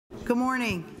Good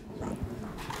morning.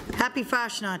 Happy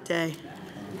Fashnot Day.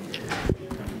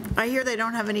 I hear they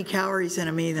don't have any calories in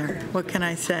them either. What can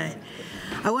I say?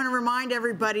 I want to remind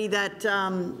everybody that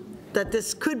that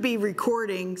this could be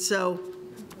recording, so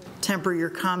temper your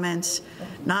comments,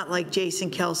 not like Jason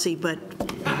Kelsey, but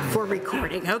for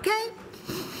recording, okay?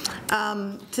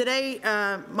 Today,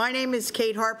 my name is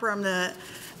Kate Harper. I'm the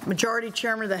Majority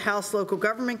Chairman of the House Local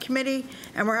Government Committee,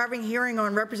 and we're having a hearing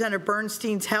on Representative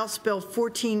Bernstine's House Bill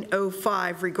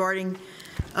 1405 regarding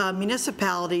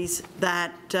municipalities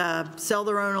that sell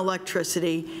their own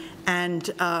electricity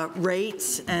and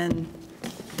rates and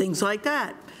things like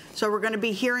that. So we're going to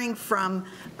be hearing from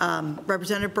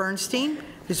Representative Bernstine,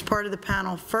 who's part of the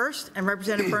panel first, and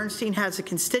Representative Bernstine has a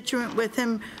constituent with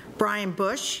him, Brian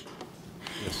Bush.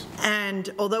 Yes. And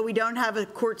although we don't have a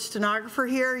court stenographer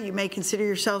here, you may consider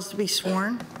yourselves to be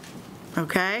sworn,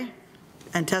 okay,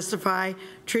 and testify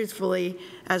truthfully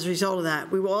as a result of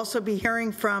that. We will also be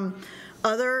hearing from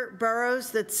other boroughs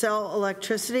that sell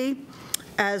electricity,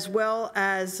 as well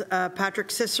as Patrick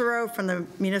Cicero from the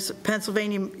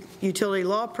Pennsylvania Utility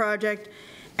Law Project,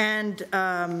 and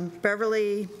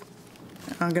Beverly,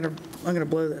 I'm gonna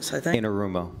blow this, I think.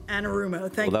 Anarumo. Anarumo,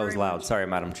 thank you very much. Well, that was loud. Sorry,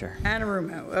 Madam Chair.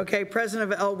 Anarumo, okay,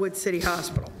 President of Elwood City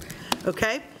Hospital.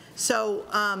 Okay, so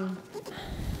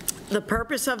the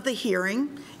purpose of the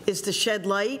hearing is to shed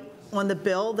light on the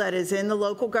bill that is in the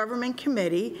local government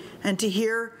committee and to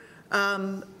hear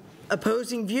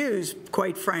opposing views,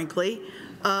 quite frankly,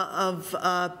 of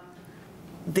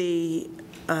the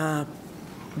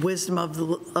wisdom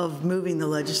of moving the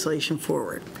legislation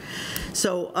forward.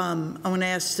 So I'm going to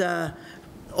ask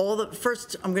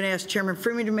first I'm going to ask Chairman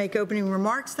Freeman to make opening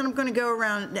remarks, then I'm going to go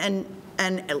around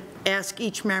and ask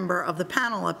each member of the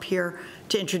panel up here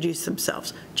to introduce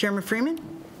themselves. Chairman Freeman?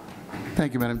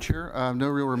 Thank you, Madam Chair. No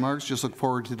real remarks, just look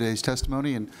forward to today's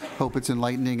testimony and hope it's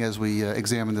enlightening as we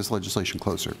examine this legislation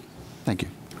closer. Thank you.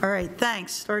 All right,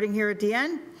 thanks. Starting here at the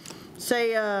end.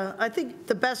 Say, I think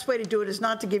the best way to do it is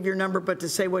not to give your number, but to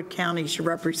say what counties you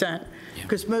represent,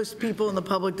 because most people in the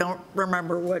public don't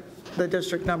remember what the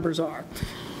district numbers are.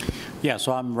 Yeah,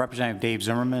 so I'm Representative Dave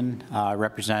Zimmerman. I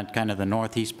represent kind of the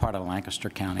northeast part of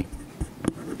Lancaster County.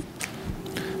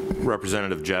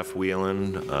 Representative Jeff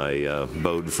Whelan. I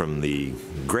bode from the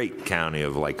great county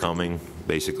of Lycoming,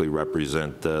 basically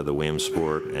represent the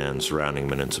Williamsport and surrounding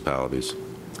municipalities.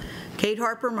 Kate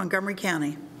Harper, Montgomery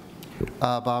County.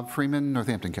 Bob Freeman,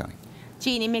 Northampton County.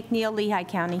 Jeannie McNeil, Lehigh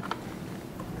County.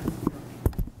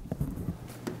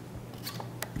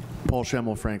 Paul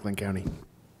Schemmel, Franklin County.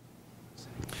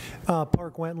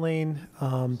 Park Wentling,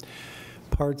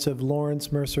 parts of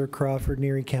Lawrence, Mercer, Crawford, and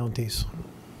Erie counties.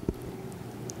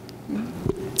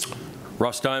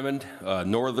 Ross Diamond,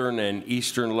 Northern and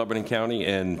Eastern Lebanon County,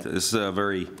 and this is a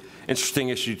very interesting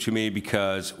issue to me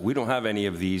because we don't have any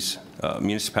of these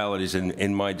municipalities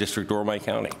in my district or my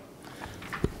county.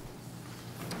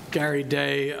 Gary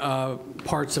Day,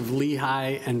 parts of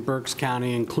Lehigh and Berks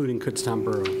County, including Kutztown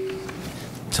Borough.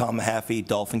 Tom Haffey,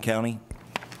 Dauphin County.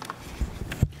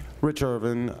 Rich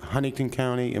Irvin, Huntington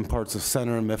County, and parts of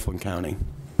Center and Mifflin County.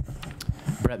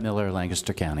 Brett Miller,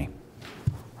 Lancaster County.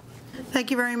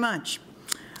 Thank you very much.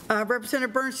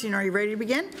 Representative Bernstine, are you ready to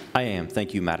begin? I am.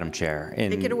 Thank you, Madam Chair.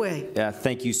 And take it away.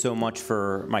 Thank you so much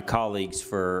for my colleagues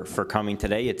for coming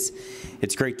today.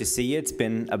 It's great to see you. It's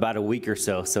been about a week or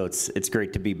so it's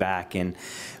great to be back. And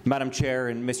Madam Chair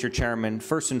and Mr. Chairman,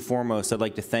 first and foremost, I'd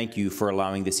like to thank you for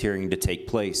allowing this hearing to take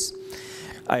place.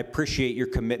 I appreciate your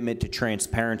commitment to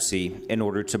transparency in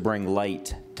order to bring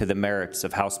light to the merits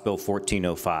of House Bill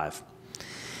 1405.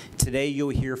 Today, you'll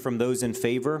hear from those in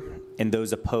favor and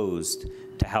those opposed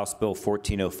to House Bill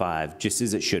 1405, just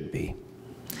as it should be.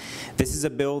 This is a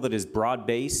bill that is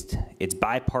broad-based, it's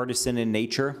bipartisan in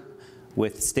nature,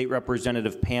 with State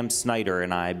Representative Pam Snyder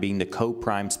and I being the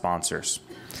co-prime sponsors.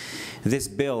 This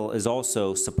bill is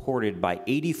also supported by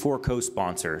 84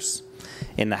 co-sponsors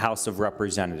in the House of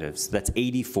Representatives. That's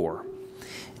 84.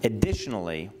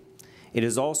 Additionally, it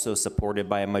is also supported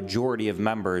by a majority of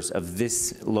members of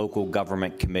this local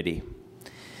government committee.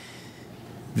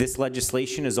 This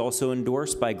legislation is also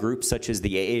endorsed by groups such as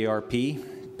the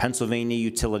AARP, Pennsylvania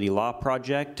Utility Law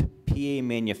Project, PA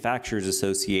Manufacturers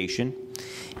Association,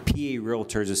 PA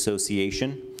Realtors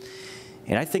Association,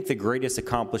 and I think the greatest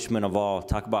accomplishment of all,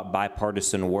 talk about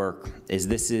bipartisan work, is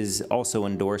this is also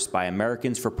endorsed by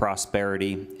Americans for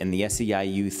Prosperity and the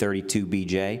SEIU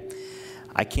 32BJ.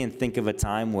 I can't think of a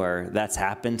time where that's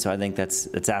happened, so I think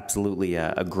that's absolutely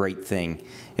a great thing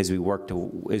as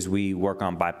we work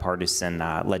on bipartisan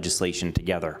legislation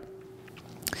together.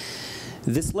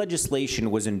 This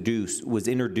legislation was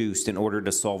introduced in order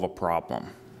to solve a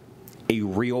problem. a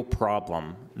real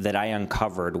problem that I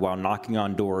uncovered while knocking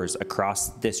on doors across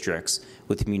districts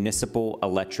with municipal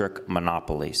electric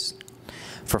monopolies.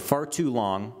 For far too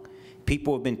long,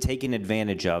 people have been taken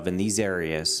advantage of in these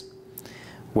areas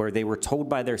where they were told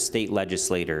by their state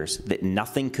legislators that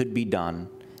nothing could be done,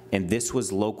 and this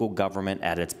was local government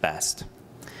at its best.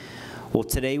 Well,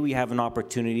 today we have an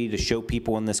opportunity to show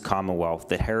people in this Commonwealth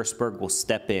that Harrisburg will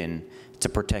step in to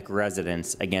protect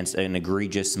residents against an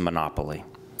egregious monopoly.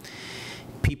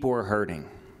 People are hurting.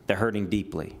 They're hurting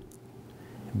deeply.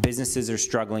 Businesses are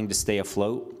struggling to stay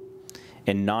afloat,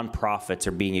 and nonprofits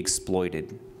are being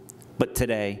exploited. But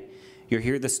today, you'll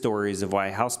hear the stories of why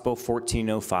House Bill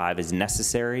 1405 is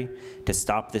necessary to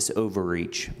stop this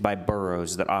overreach by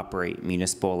boroughs that operate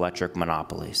municipal electric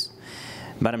monopolies.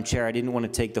 Madam Chair, I didn't want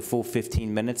to take the full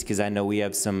 15 minutes because I know we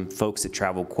have some folks that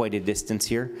travel quite a distance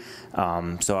here.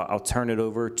 So I'll turn it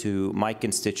over to my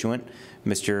constituent,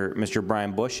 Mr.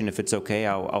 Brian Bush, and if it's okay,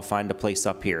 I'll find a place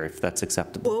up here if that's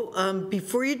acceptable. Well,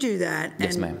 before you do that,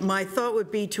 Yes, and ma'am. my thought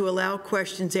would be to allow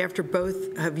questions after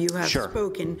both of you have Sure.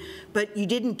 spoken, but you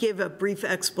didn't give a brief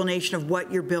explanation of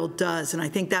what your bill does, and I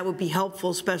think that would be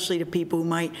helpful, especially to people who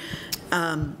might,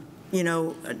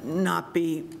 not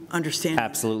be understanding.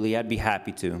 Absolutely, I'd be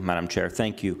happy to, Madam Chair.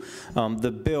 Thank you.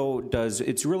 The bill does,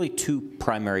 it's really two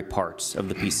primary parts of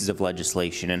the pieces of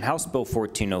legislation, and House Bill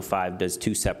 1405 does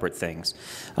two separate things.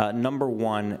 Number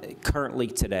one, currently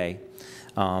today,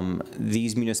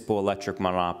 these municipal electric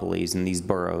monopolies in these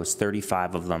boroughs,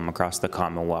 35 of them across the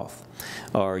Commonwealth,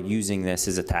 are using this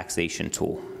as a taxation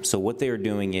tool. So what they are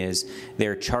doing is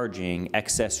they're charging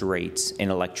excess rates in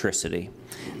electricity.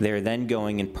 They're then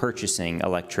going and purchasing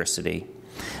electricity,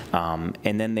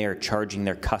 and then they are charging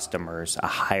their customers a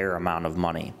higher amount of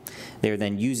money. They're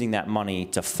then using that money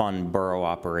to fund borough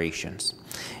operations.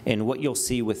 And what you'll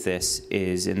see with this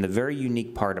is, and the very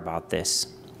unique part about this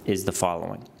is the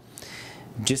following.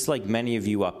 Just like many of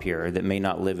you up here that may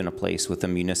not live in a place with a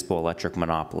municipal electric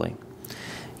monopoly,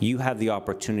 you have the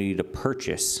opportunity to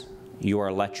purchase your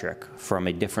electric from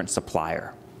a different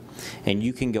supplier. And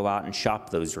you can go out and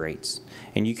shop those rates.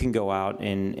 And you can go out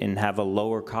and have a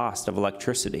lower cost of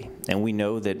electricity. And we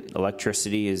know that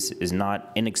electricity is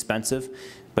not inexpensive,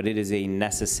 but it is a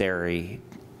necessary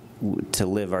to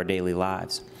live our daily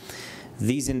lives.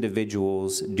 These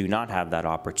individuals do not have that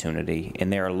opportunity,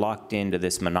 and they are locked into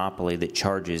this monopoly that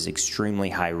charges extremely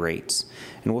high rates.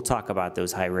 And we'll talk about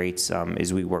those high rates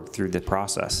as we work through the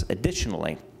process.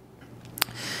 Additionally,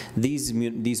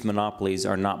 these monopolies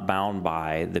are not bound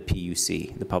by the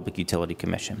PUC, the Public Utility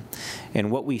Commission.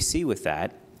 And what we see with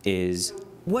that is...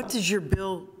 What does your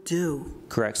bill do?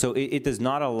 Correct. So it does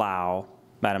not allow,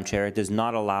 Madam Chair, it does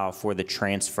not allow for the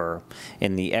transfer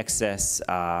in the excess,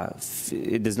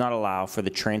 it does not allow for the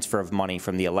transfer of money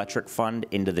from the electric fund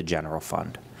into the general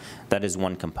fund. That is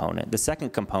one component. The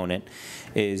second component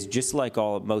is, just like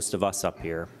most of us up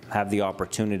here have the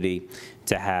opportunity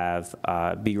to have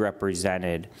be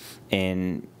represented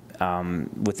in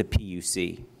with the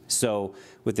PUC. So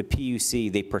with the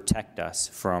PUC, they protect us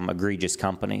from egregious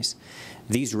companies.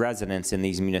 These residents in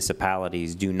these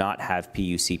municipalities do not have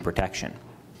PUC protection.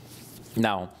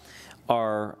 Now,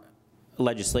 our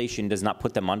legislation does not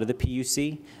put them under the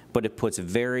PUC, but it puts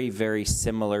very, very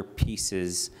similar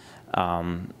pieces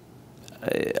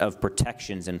of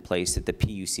protections in place that the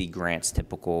PUC grants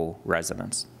typical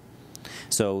residents.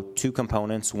 So two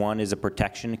components. One is a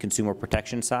protection, consumer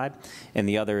protection side, and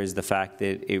the other is the fact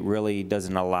that it really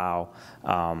doesn't allow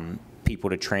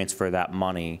people to transfer that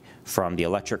money from the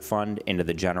electric fund into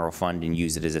the general fund and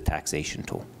use it as a taxation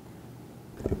tool.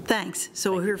 Thanks.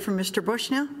 So we'll hear from Mr.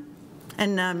 Bush now.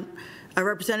 And a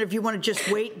representative, you want to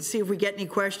just wait and see if we get any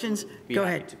questions? Go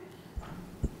ahead.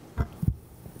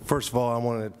 First of all, I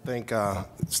want to thank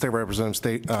State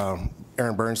Representative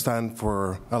Aaron Bernstine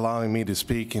for allowing me to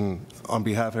speak and on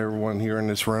behalf of everyone here in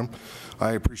this room.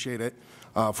 I appreciate it.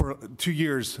 For 2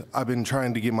 years, I've been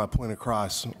trying to get my point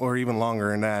across, or even longer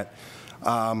than that,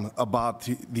 about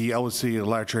the LC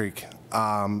Electric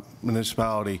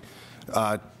municipality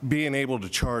being able to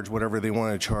charge whatever they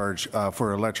want to charge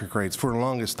for electric rates. For the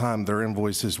longest time, their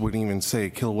invoices wouldn't even say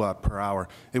kilowatt per hour.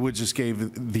 It would just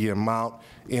give the amount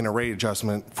in a rate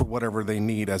adjustment for whatever they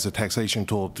need as a taxation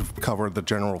tool to cover the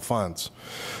general funds.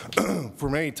 For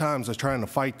many times, I was trying to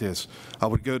fight this. I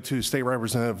would go to State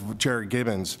Representative Jared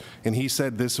Gibbons, and he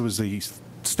said this was the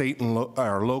state and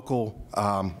local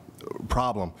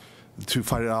problem, to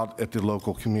fight it out at the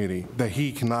local community, that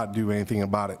he cannot do anything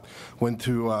about it. Went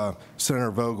to Senator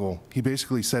Vogel. He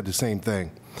basically said the same thing.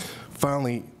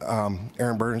 Finally,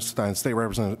 Aaron Bernstine, State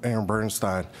Representative Aaron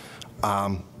Bernstine,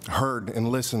 heard and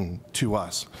listened to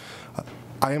us.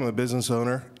 I am a business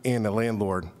owner and a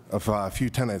landlord of a few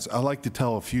tenants. I like to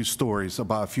tell a few stories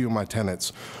about a few of my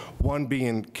tenants. One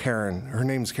being Karen. Her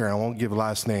name's Karen. I won't give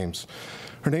last names.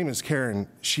 Her name is Karen.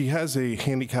 She has a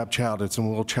handicapped child that's in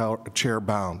wheelchair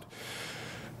bound.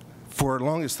 For the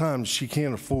longest time, she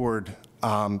can't afford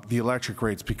the electric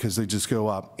rates because they just go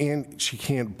up, and she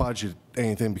can't budget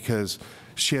anything because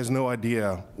she has no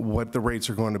idea what the rates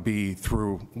are going to be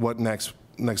through what next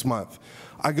month.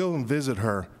 I go and visit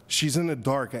her. She's in the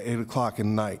dark at 8 o'clock at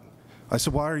night. I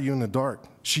said, why are you in the dark?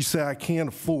 She said, I can't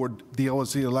afford the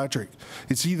LSC electric.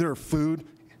 It's either food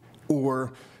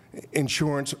or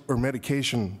insurance or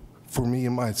medication for me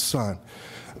and my son.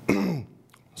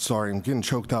 Sorry, I'm getting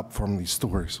choked up from these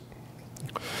stories.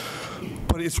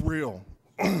 But it's real.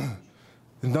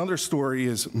 Another story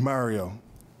is Mario.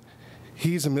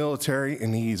 He's a military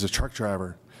and he's a truck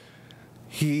driver.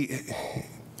 He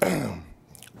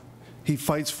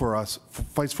fights for us,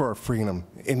 fights for our freedom,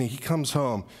 and he comes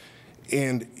home,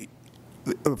 and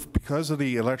because of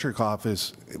the electric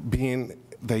office being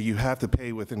that you have to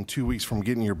pay within 2 weeks from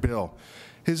getting your bill,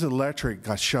 his electric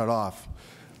got shut off,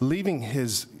 leaving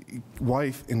his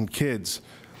wife and kids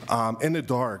in the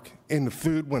dark, and the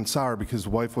food went sour because the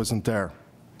wife wasn't there.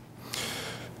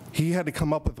 He had to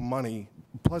come up with the money,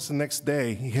 plus the next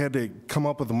day he had to come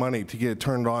up with the money to get it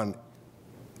turned on,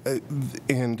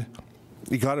 and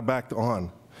he got it back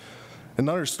on.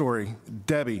 Another story,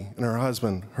 Debbie and her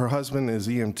husband is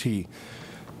EMT.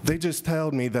 They just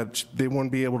told me that they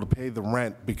wouldn't be able to pay the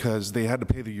rent because they had to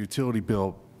pay the utility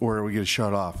bill or it would get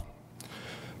shut off.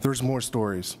 There's more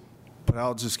stories, but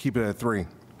I'll just keep it at 3.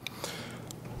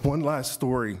 One last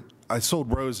story. I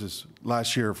sold roses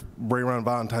last year, right around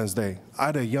Valentine's Day. I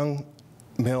had a young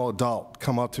male adult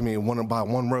come up to me and wanted to buy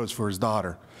 1 rose for his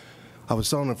daughter. I was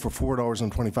selling it for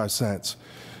 $4.25.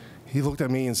 He looked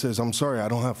at me and says, I'm sorry, I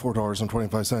don't have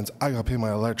 $4.25. I got to pay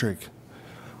my electric.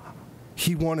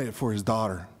 He wanted it for his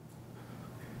daughter,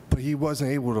 but he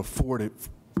wasn't able to afford it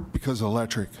because of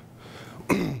electric.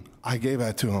 I gave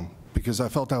that to him because I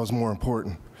felt that was more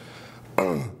important.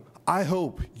 I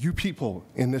hope you people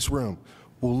in this room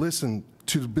will listen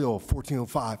to the bill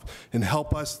 1405 and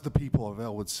help us, the people of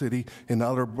Elwood City and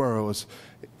other boroughs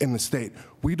in the state.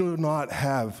 We do not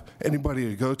have anybody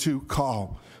to go to,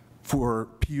 call for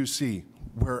PUC,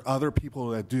 where other people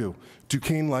that do.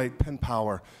 Duquesne Light, Penn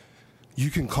Power,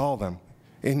 you can call them.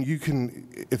 And you can,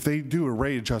 if they do a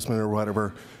rate adjustment or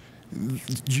whatever,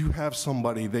 you have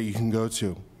somebody that you can go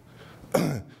to.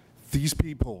 These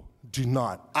people do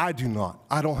not. I do not.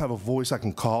 I don't have a voice I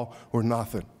can call or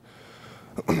nothing.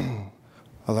 I'd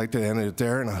like to end it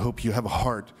there, and I hope you have a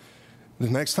heart. The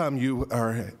next time you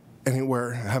are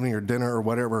anywhere having your dinner or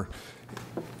whatever,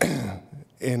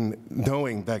 and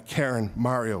knowing that Karen,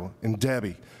 Mario, and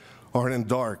Debbie are in the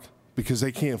dark because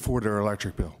they can't afford their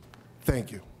electric bill.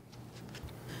 Thank you.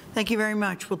 Thank you very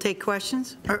much. We'll take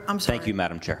questions. I'm sorry. Thank you,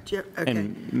 Madam Chair. Okay.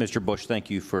 And Mr. Bush, thank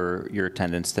you for your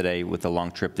attendance today with the long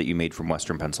trip that you made from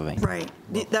Western Pennsylvania. Right.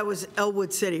 That was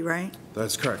Elwood City, right?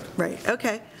 That's correct. Right.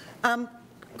 Okay.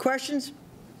 Questions?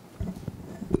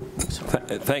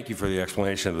 Thank you for the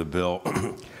explanation of the bill.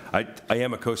 I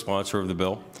am a co-sponsor of the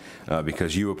bill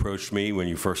because you approached me when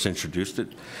you first introduced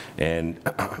it, and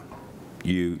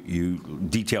you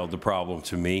detailed the problem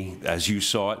to me as you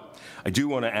saw it. I do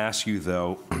want to ask you,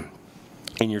 though,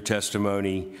 in your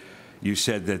testimony, you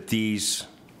said that these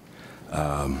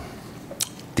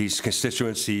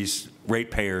constituencies,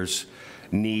 ratepayers,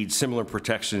 need similar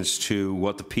protections to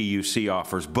what the PUC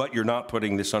offers, but you're not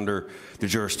putting this under the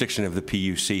jurisdiction of the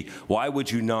PUC. Why would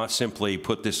you not simply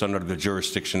put this under the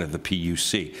jurisdiction of the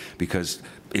PUC? Because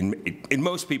in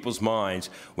most people's minds,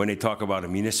 when they talk about a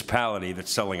municipality that's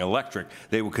selling electric,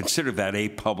 they will consider that a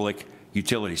public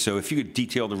utility. So if you could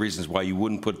detail the reasons why you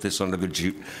wouldn't put this under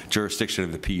the jurisdiction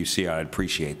of the PUC, I'd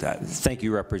appreciate that. Thank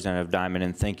you, Representative Diamond,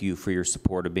 and thank you for your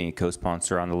support of being a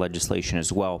co-sponsor on the legislation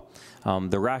as well.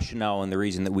 The rationale and the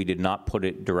reason that we did not put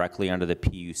it directly under the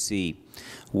PUC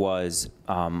was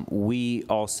we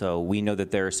know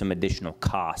that there are some additional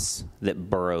costs that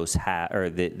boroughs have, or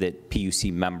that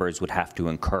PUC members would have to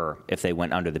incur if they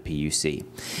went under the PUC.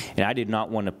 And I did not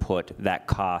want to put that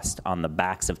cost on the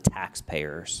backs of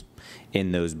taxpayers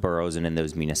in those boroughs and in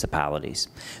those municipalities.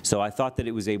 So I thought that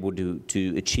it was able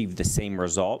to achieve the same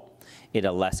result in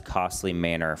a less costly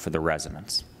manner for the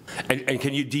residents. And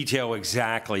can you detail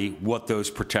exactly what those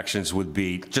protections would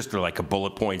be, just like a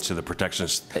bullet points of the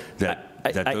protections that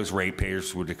those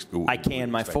ratepayers would expect? I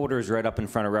can. My folder is right up in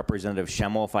front of Representative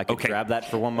Schemmel. If I could grab that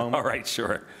for one moment. All right,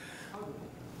 sure.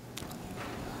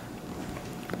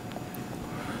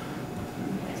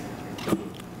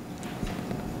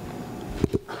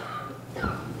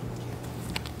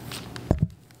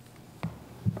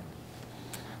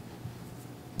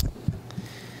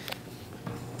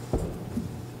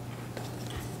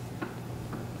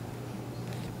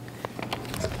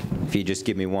 If you just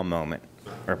give me one moment,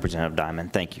 Representative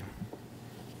Diamond, thank you.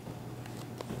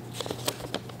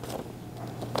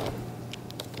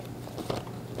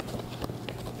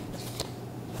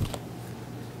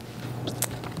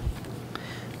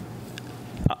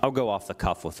 I'll go off the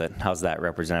cuff with it. How's that,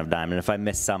 Representative Diamond? If I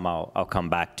miss some, I'll come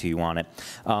back to you on it.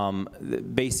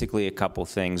 Basically, a couple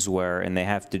things where, and they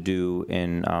have to do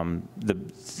in,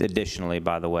 additionally,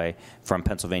 by the way, from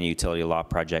Pennsylvania Utility Law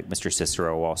Project, Mr.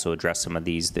 Cicero also addressed some of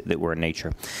these that were in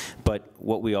nature. But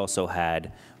what we also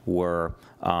had were,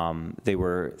 they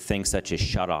were things such as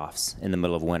shutoffs in the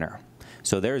middle of winter.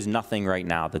 So there is nothing right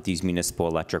now that these municipal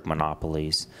electric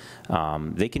monopolies,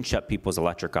 they can shut people's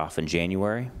electric off in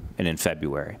January and in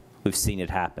February. We've seen it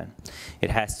happen.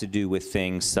 It has to do with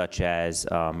things such as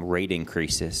rate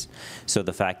increases. So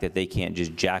the fact that they can't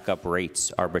just jack up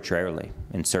rates arbitrarily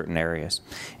in certain areas,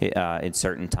 in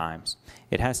certain times.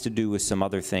 It has to do with some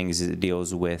other things. It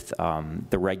deals with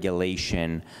the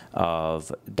regulation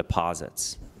of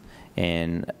deposits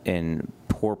in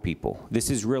poor people. This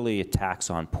is really a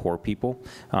tax on poor people.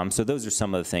 So those are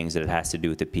some of the things that it has to do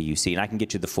with the PUC, and I can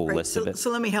get you the full list of it. So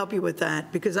let me help you with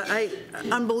that, because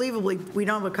unbelievably, we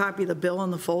don't have a copy of the bill in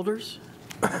the folders.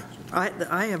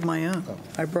 I have my own.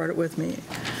 I brought it with me.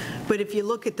 But if you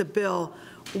look at the bill,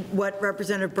 what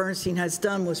Representative Bernstine has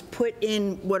done was put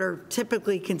in what are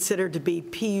typically considered to be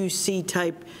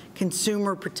PUC-type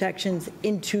consumer protections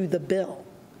into the bill.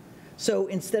 So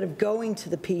instead of going to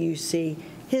the PUC,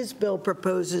 his bill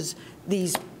proposes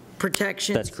these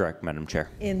protections. That's correct, Madam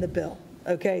Chair. In the bill.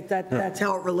 Okay, that's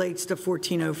how it relates to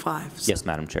 1405. So, yes,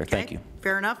 Madam Chair. Okay? Thank you.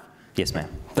 Fair enough? Yes, ma'am.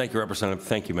 Thank you, Representative.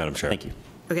 Thank you, Madam Chair. Thank you.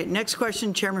 Okay, next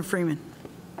question, Chairman Freeman.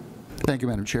 Thank you,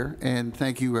 Madam Chair, and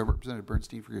thank you, Representative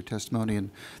Bernstine, for your testimony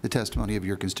and the testimony of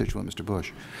your constituent, Mr.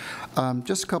 Bush.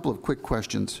 Just a couple of quick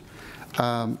questions.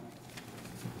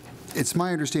 It's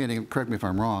my understanding, correct me if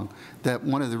I'm wrong, that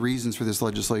one of the reasons for this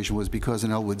legislation was because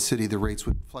in Elwood City the rates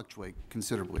would fluctuate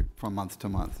considerably from month to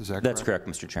month. Is that correct? That's correct,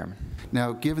 Mr. Chairman.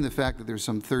 Now, given the fact that there's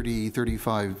some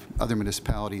 35 other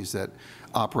municipalities that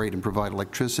operate and provide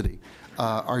electricity,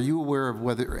 are you aware of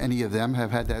whether any of them have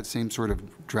had that same sort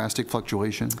of drastic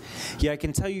fluctuation? Yeah, I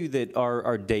can tell you that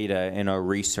our data and our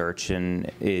research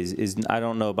is I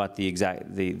don't know about the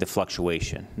exact the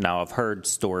fluctuation. Now, I've heard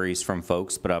stories from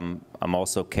folks, but I'm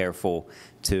also careful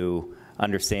to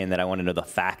understand that I want to know the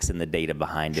facts and the data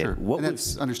behind it. Sure, and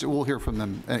that's understood. We'll hear from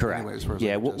them anyway. As far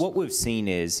as what we've seen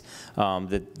is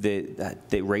that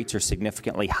the rates are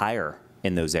significantly higher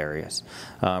in those areas.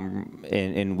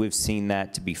 And we've seen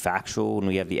that to be factual, and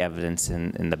we have the evidence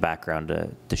in the background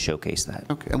to showcase that.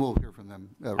 Okay, and we'll hear from them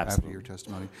after your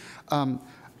testimony.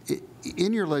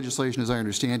 In your legislation, as I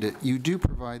understand it, you do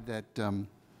provide that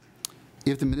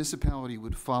if the municipality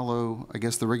would follow, I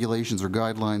guess, the regulations or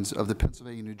guidelines of the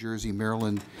Pennsylvania, New Jersey,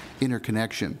 Maryland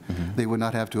interconnection, they would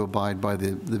not have to abide by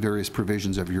the various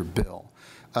provisions of your bill.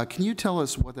 Can you tell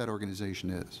us what that organization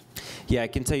is? Yeah, I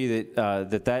can tell you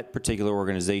that that particular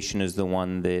organization is the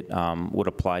one that would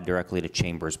apply directly to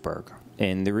Chambersburg.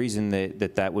 And the reason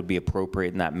that would be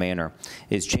appropriate in that manner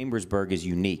is Chambersburg is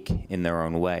unique in their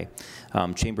own way.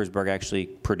 Chambersburg actually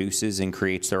produces and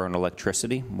creates their own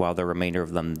electricity, while the remainder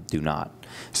of them do not.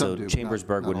 So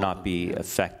Chambersburg would not be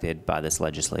affected by this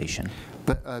legislation.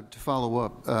 But to follow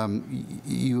up,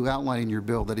 you outline in your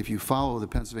bill that if you follow the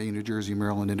Pennsylvania, New Jersey,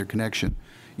 Maryland interconnection,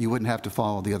 you wouldn't have to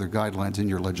follow the other guidelines in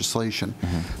your legislation.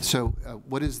 So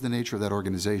what is the nature of that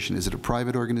organization? Is it a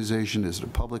private organization? Is it a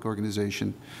public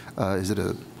organization? Is it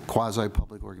a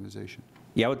quasi-public organization?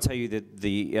 Yeah, I would tell you that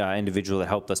the individual that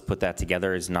helped us put that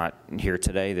together is not here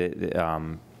today,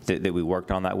 that we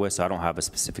worked on that with, so I don't have a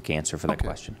specific answer for that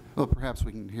question. Well, perhaps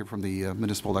we can hear from the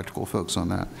municipal electrical folks on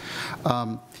that.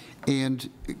 And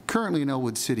currently in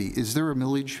Elwood City, is there a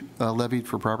millage levied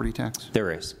for property tax?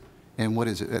 There is. And what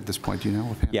is it at this point? Do you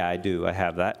know? Yeah, I do. I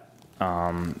have that.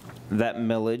 That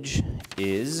millage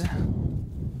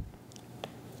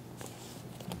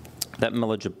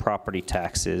of property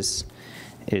taxes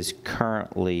is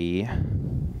currently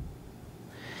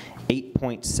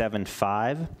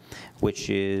 8.75, which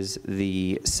is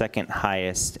the second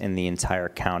highest in the entire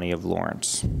county of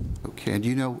Lawrence. Okay, and do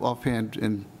you know offhand,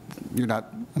 and you're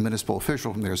not a municipal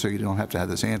official from there, so you don't have to have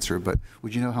this answer, but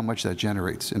would you know how much that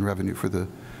generates in revenue for the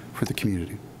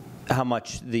community? How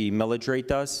much the millage rate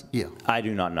does? Yeah. I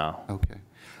do not know. Okay.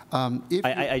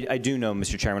 I do know,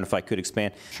 Mr. Chairman, if I could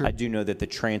expand, Sure. I do know that the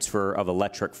transfer of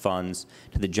electric funds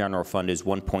to the general fund is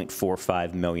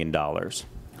 $1.45 million.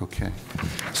 Okay.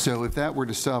 So if that were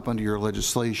to stop under your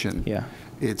legislation, Yeah.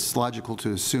 it's logical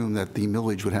to assume that the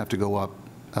millage would have to go up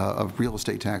of real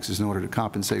estate taxes in order to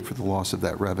compensate for the loss of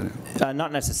that revenue?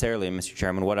 Not necessarily, Mr.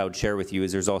 Chairman. What I would share with you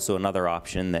is there's also another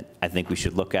option that I think we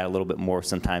should look at a little bit more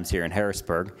sometimes here in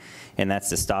Harrisburg, and that's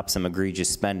to stop some egregious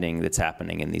spending that's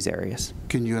happening in these areas.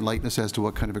 Can you enlighten us as to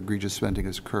what kind of egregious spending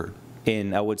has occurred?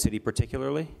 In Elwood City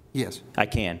particularly? Yes. I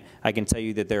can. I can tell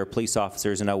you that there are police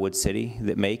officers in Elwood City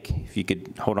that make, if you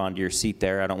could hold on to your seat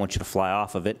there, I don't want you to fly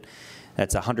off of it,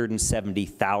 that's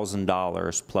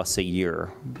 $170,000 plus a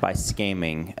year by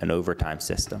scamming an overtime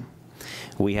system.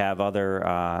 We have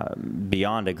other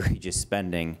beyond egregious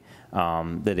spending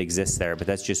that exists there, but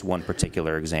that's just one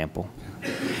particular example.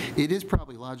 It is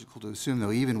probably logical to assume,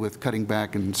 though, even with cutting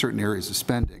back in certain areas of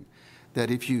spending, that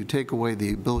if you take away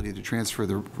the ability to transfer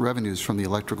the revenues from the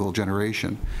electrical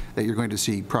generation, that you're going to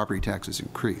see property taxes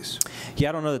increase. Yeah,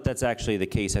 I don't know that that's actually the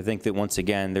case. I think that once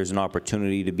again, there's an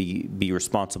opportunity to be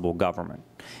responsible government.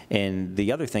 And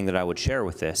the other thing that I would share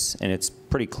with this, and it's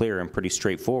pretty clear and pretty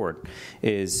straightforward,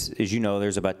 is, as you know,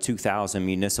 there's about 2,000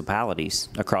 municipalities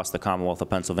across the Commonwealth of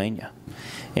Pennsylvania.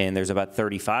 And there's about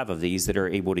 35 of these that are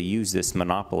able to use this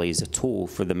monopoly as a tool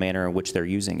for the manner in which they're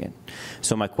using it.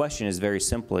 So my question is very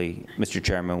simply, Mr.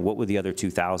 Chairman, what would the other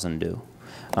 2,000 do?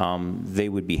 They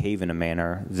would behave in a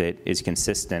manner that is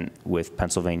consistent with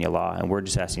Pennsylvania law, and we're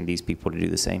just asking these people to do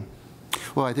the same.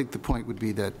 Well, I think the point would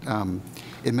be that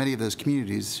in many of those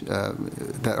communities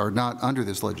that are not under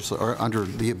this legislation, or under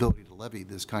the ability to levy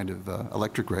this kind of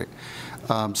electric rate,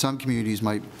 some communities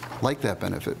might like that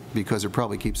benefit because it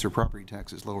probably keeps their property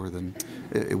taxes lower than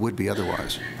it would be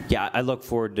otherwise. Yeah, I look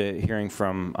forward to hearing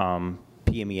from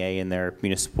PMEA and their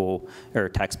municipal or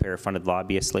taxpayer-funded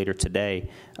lobbyists later today,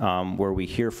 where we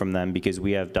hear from them, because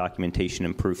we have documentation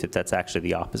and proof that that's actually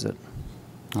the opposite.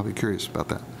 I'll be curious about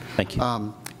that. Thank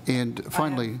you. And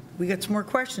finally, we got some more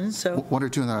questions, so. One or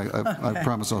two, and then I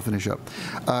promise I'll finish up.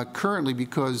 Currently,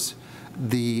 because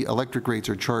the electric rates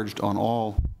are charged on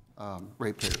all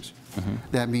ratepayers,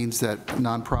 that means that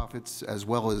nonprofits as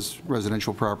well as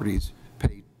residential properties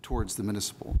pay towards the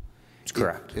municipal. That's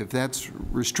correct. If that's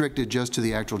restricted just to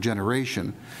the actual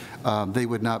generation, they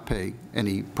would not pay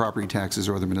any property taxes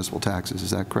or other municipal taxes.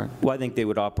 Is that correct? Well, I think they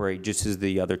would operate just as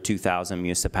the other 2,000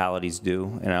 municipalities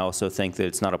do, and I also think that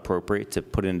it's not appropriate to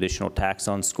put an additional tax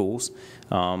on schools.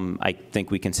 I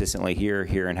think we consistently hear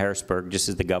here in Harrisburg, just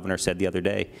as the governor said the other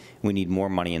day, we need more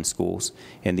money in schools,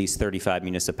 and these 35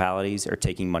 municipalities are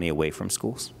taking money away from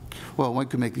schools. Well, one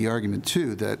could make the argument,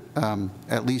 too, that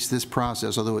at least this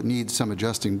process, although it needs some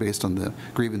adjusting based on the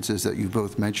grievances that you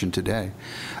both mentioned today,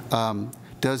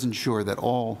 does ensure that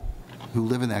all who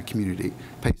live in that community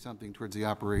pay something towards the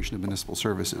operation of municipal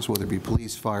services, whether it be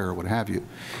police, fire, or what have you,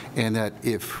 and that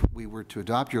if we were to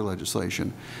adopt your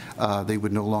legislation, they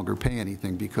would no longer pay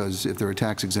anything, because if they're a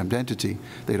tax-exempt entity,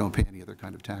 they don't pay any other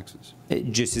kind of taxes.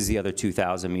 Just as the other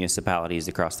 2,000 municipalities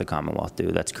across the Commonwealth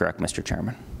do. That's correct, Mr.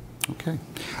 Chairman. Okay.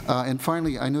 And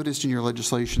finally, I noticed in your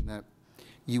legislation that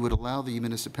you would allow the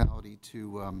municipality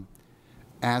to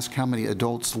ask how many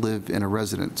adults live in a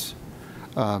residence.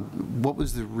 What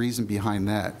was the reason behind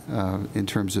that in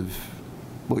terms of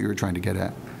what you were trying to get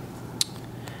at?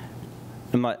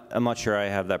 I'm not sure I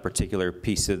have that particular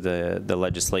piece of the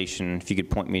legislation. If you could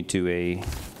point me to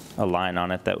a line on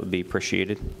it, that would be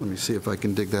appreciated. Let me see if I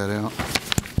can dig that out.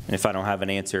 And if I don't have an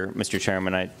answer, Mr.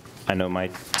 Chairman, I know my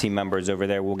team members over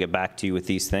there will get back to you with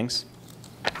these things.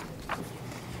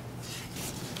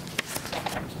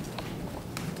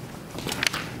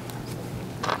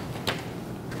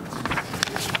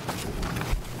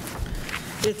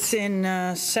 It's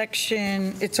in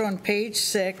section, it's on page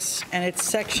 6, and it's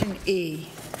section E.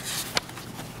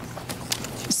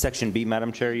 Section B,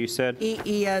 Madam Chair, you said?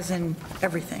 E as in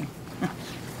everything.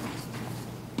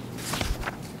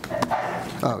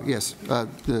 Oh, yes,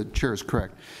 the chair is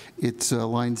correct. It's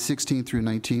lines 16 through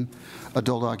 19.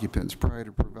 Adult occupants, prior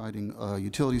to providing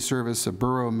utility service, a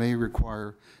borough may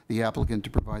require the applicant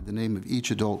to provide the name of each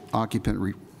adult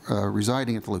occupant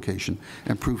residing at the location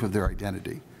and proof of their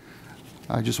identity.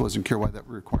 I just wasn't clear why that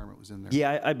requirement was in there.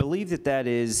 Yeah, I believe that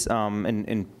is, and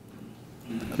I'm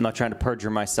not trying to perjure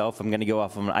myself. I'm going to go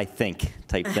off of an I think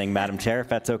type thing, Madam Chair, if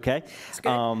that's okay.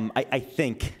 I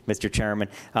think, Mr. Chairman,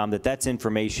 that's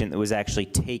information that was actually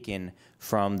taken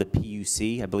from the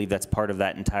PUC. I believe that's part of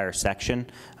that entire section.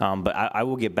 But I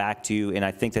will get back to you, and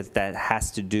I think that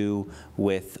has to do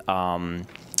with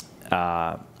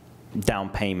down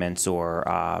payments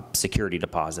or security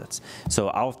deposits. So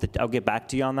I'll get back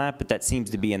to you on that, but that seems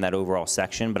to be in that overall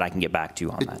section, but I can get back to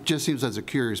you on that. It just seems as a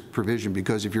curious provision,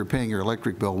 because if you're paying your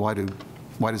electric bill, why do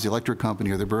Why does the electric company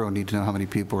or the borough need to know how many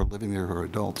people are living there who are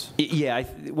adults? Yeah,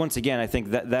 once again, I think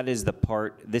that is the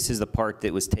part, this is the part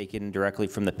that was taken directly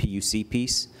from the PUC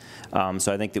piece.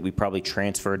 So I think that we probably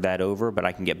transferred that over, but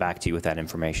I can get back to you with that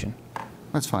information.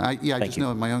 That's fine. I Thank just you. know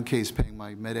in my own case, paying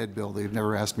my med ed bill, they've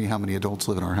never asked me how many adults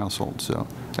live in our household, so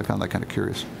I found that kind of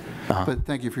curious. But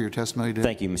thank you for your testimony today.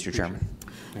 Thank you, Mr. Chairman.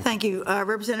 Thank you.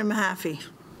 Representative Mahaffey.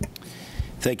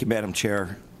 Thank you, Madam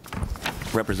Chair.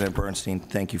 Representative Bernstine,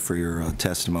 thank you for your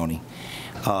testimony.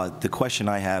 The question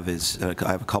I have is, I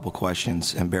have a couple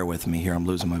questions, and bear with me here, I'm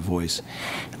losing my voice.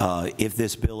 If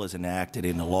this bill is enacted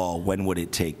into law, when would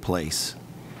it take place?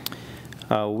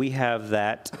 We have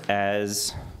that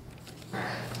as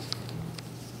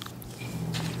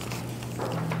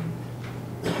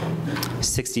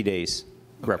 60 days,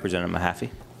 Representative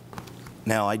Mahaffey.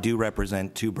 Now, I do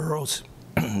represent 2 boroughs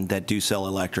that do sell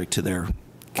electric to their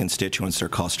constituents, their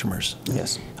customers.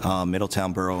 Yes.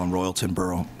 Middletown Borough and Royalton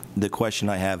Borough. The question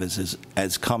I have is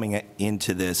as coming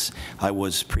into this, I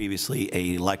was previously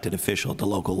an elected official at the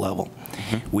local level.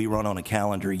 We run on a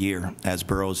calendar year, as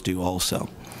boroughs do also.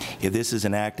 If this is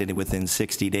enacted within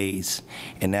 60 days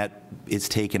and that is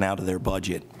taken out of their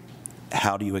budget,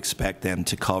 how do you expect them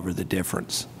to cover the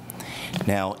difference?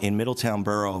 Now, in Middletown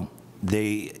Borough,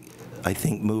 they, I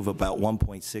think, move about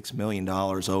 $1.6 million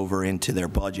over into their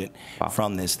budget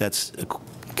from this. That's a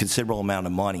considerable amount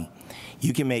of money.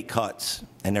 You can make cuts,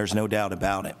 and there's no doubt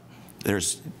about it.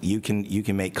 You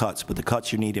can make cuts, but the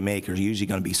cuts you need to make are usually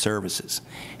going to be services,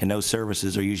 and those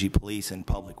services are usually police and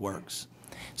public works.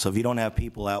 So if you don't have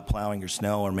people out plowing your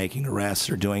snow or making arrests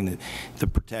or doing the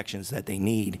protections that they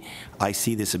need, I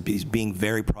see this as being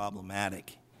very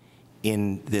problematic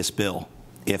in this bill,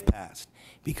 if passed,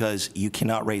 because you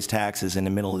cannot raise taxes in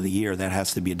the middle of the year. That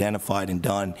has to be identified and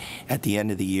done at the end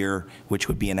of the year, which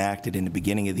would be enacted in the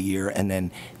beginning of the year, and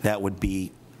then that would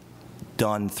be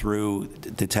done through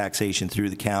the taxation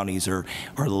through the counties or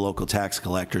the local tax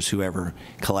collectors, whoever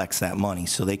collects that money.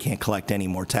 So they can't collect any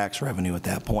more tax revenue at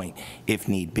that point, if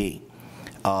need be.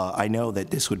 I know that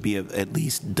this would be at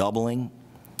least doubling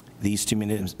these 2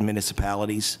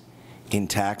 municipalities in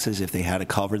taxes if they had to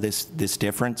cover this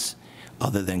difference,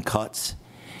 other than cuts.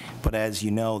 But as you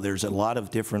know, there's a lot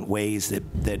of different ways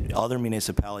that other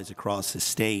municipalities across the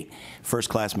state,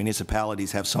 first-class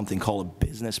municipalities, have something called a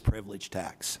business privilege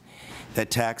tax that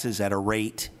taxes at a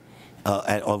rate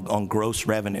on gross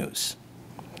revenues.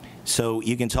 So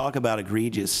you can talk about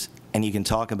egregious, and you can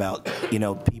talk about, you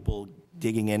know, people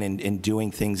digging in and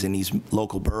doing things in these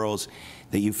local boroughs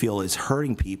that you feel is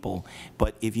hurting people.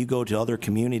 But if you go to other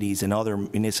communities and other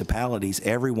municipalities,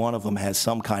 every one of them has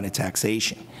some kind of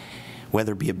taxation,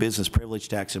 whether it be a business privilege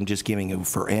tax. I'm just giving it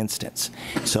for instance.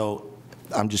 So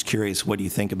I'm just curious, what do you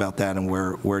think about that, and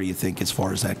where do you think as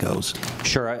far as that goes?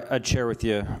 Sure, I'd share with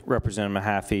you, Representative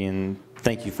Mahaffey, and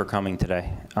thank you for coming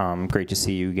today. Great to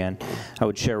see you again. I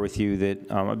would share with you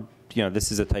that you know,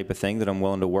 this is a type of thing that I'm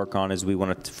willing to work on as we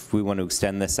want to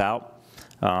extend this out.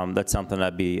 That's something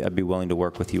I'd be willing to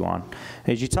work with you on.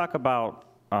 As you talk about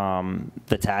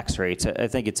the tax rates, I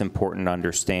think it's important to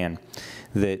understand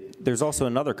that there's also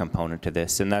another component to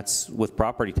this, and that's with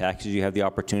property taxes, you have the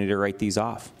opportunity to write these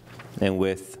off. And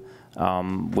with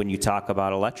when you talk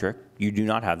about electric, you do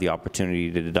not have the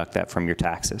opportunity to deduct that from your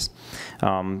taxes.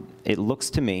 It looks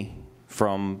to me,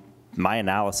 from my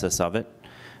analysis of it,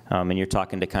 and you're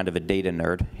talking to kind of a data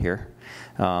nerd here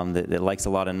that likes a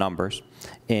lot of numbers,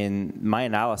 and my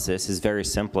analysis is very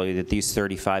simply that these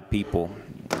 35 people,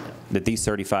 that these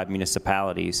 35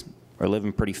 municipalities are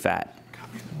living pretty fat.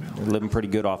 They're living pretty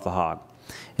good off the hog.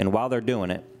 And while they're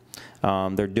doing it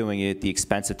at the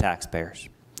expense of taxpayers.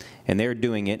 And they're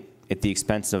doing it at the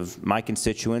expense of my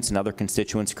constituents and other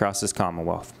constituents across this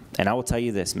Commonwealth. And I will tell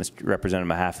you this, Mr.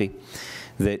 Representative Mahaffey,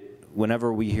 that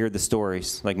whenever we hear the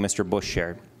stories like Mr. Bush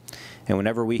shared, and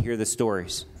whenever we hear the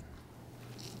stories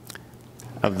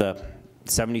of the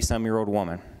 70-some-year-old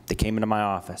woman that came into my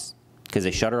office because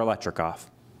they shut her electric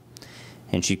off,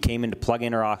 and she came in to plug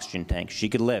in her oxygen tank, she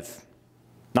could live.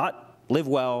 Not live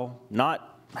well,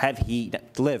 not have heat,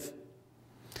 live.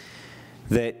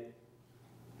 That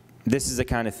this is the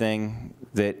kind of thing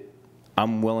that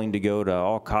I'm willing to go to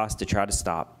all costs to try to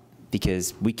stop,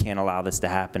 because we can't allow this to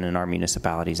happen in our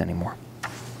municipalities anymore.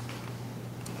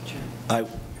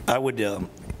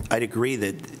 I'd agree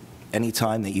that any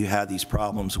time that you have these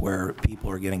problems where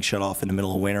people are getting shut off in the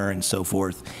middle of winter and so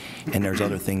forth, and there's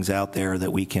other things out there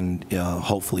that we can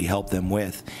hopefully help them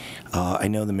with. I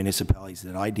know the municipalities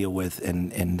that I deal with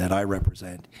and that I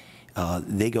represent,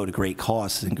 they go to great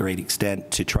costs and great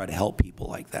extent to try to help people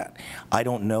like that. I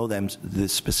don't know the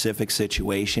specific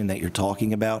situation that you're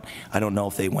talking about. I don't know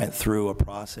if they went through a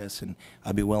process, and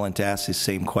I'd be willing to ask the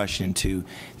same question to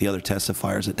the other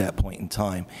testifiers at that point in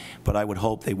time. But I would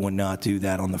hope they would not do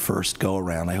that on the first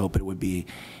go-around. I hope it would be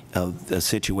a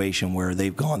situation where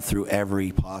they've gone through every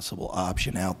possible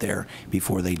option out there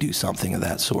before they do something of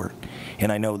that sort. And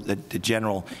I know that the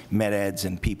general med eds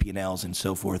and PP&Ls and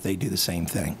so forth, they do the same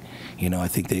thing. You know, I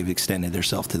think they've extended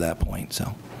themselves to that point.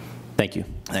 So, thank you.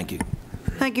 Thank you.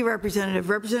 Thank you, Representative.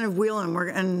 Representative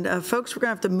Whelan, folks, we're going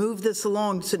to have to move this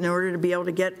along in order to be able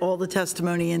to get all the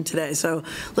testimony in today. So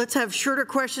let's have shorter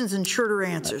questions and shorter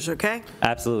answers, okay?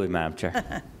 Absolutely, Madam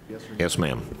Chair. Yes,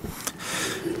 ma'am.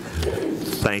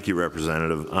 Thank you,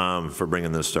 Representative, for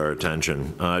bringing this to our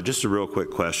attention. Just a real quick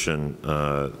question.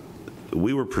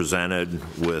 We were presented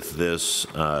with this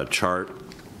chart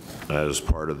as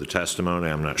part of the testimony.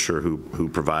 I'm not sure who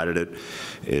provided it.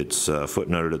 It's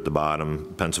footnoted at the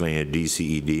bottom, Pennsylvania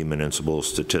DCED Municipal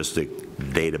Statistic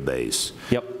Database.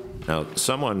 Yep. Now,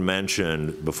 someone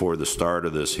mentioned before the start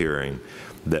of this hearing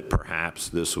that perhaps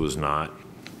this was not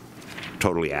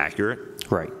totally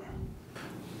accurate. Right.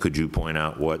 Could you point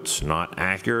out what's not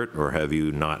accurate, or have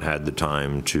you not had the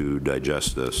time to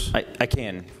digest this? I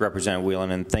can, Representative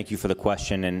Whelan, and thank you for the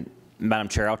question. And Madam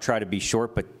Chair, I'll try to be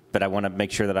short, but I want to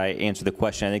make sure that I answer the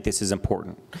question. I think this is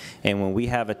important. And when we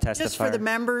have a testifier... Just for the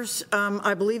members,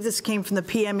 I believe this came from the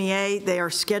PMEA. They are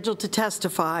scheduled to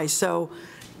testify, so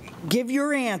give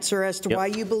your answer as to why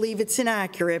you believe it's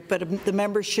inaccurate, but the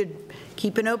members should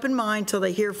keep an open mind till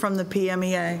they hear from the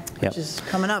PMEA, which is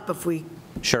coming up if we...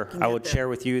 Sure. I would share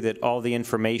with you that all the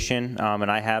information, and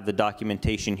I have the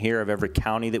documentation here of every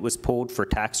county that was pulled for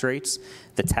tax rates.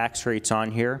 The tax rates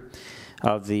on here,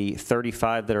 of the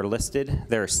 35 that are listed,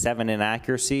 there are 7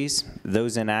 inaccuracies.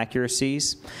 Those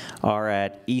inaccuracies are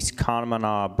at East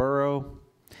Conemaugh Borough,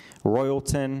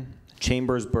 Royalton,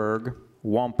 Chambersburg,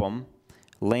 Wampum,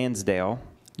 Lansdale,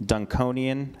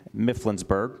 Dunconian,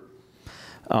 Mifflinsburg.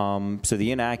 So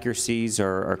the inaccuracies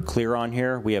are clear on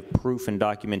here. We have proof and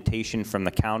documentation from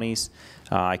the counties.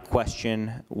 I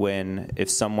question if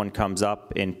someone comes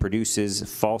up and produces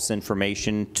false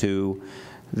information to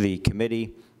the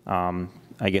committee.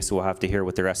 I guess we'll have to hear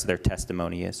what the rest of their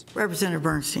testimony is. Representative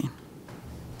Bernstine,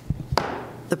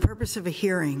 the purpose of a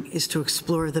hearing is to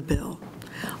explore the bill.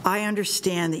 I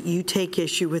understand that you take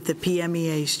issue with the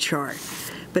PMEA's chart.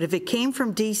 But if it came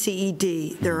from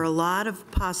DCED, there are a lot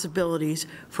of possibilities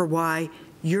for why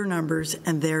your numbers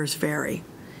and theirs vary.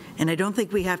 And I don't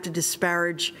think we have to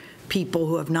disparage people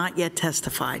who have not yet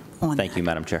testified on that. Thank you,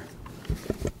 Madam Chair.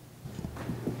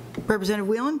 Representative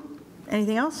Whelan,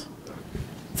 anything else?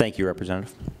 Thank you,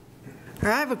 Representative. I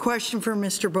have a question for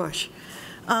Mr. Bush.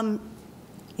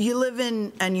 You live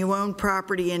in and you own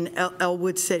property in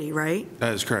Elwood City, right?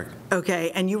 That is correct.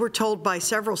 Okay, and you were told by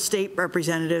several state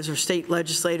representatives or state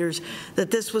legislators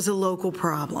that this was a local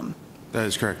problem. That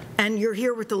is correct. And you're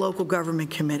here with the local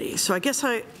government committee. So I guess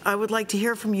I would like to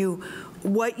hear from you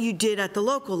what you did at the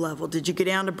local level. Did you go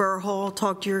down to Borough Hall,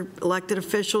 talk to your elected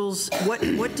officials?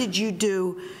 What did you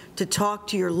do to talk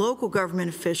to your local government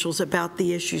officials about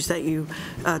the issues that you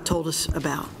told us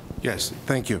about? Yes,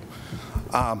 thank you.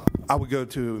 I would go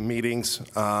to meetings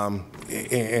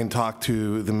and talk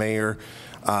to the mayor.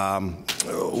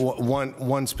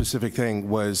 One specific thing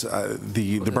was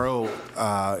the borough,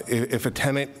 if a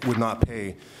tenant would not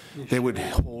pay, they would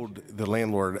hold the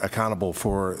landlord accountable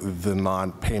for the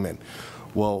non-payment.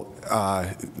 Well,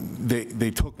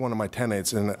 they took one of my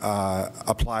tenants and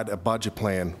applied a budget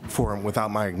plan for him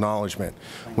without my acknowledgement.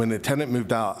 When the tenant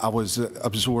moved out, I was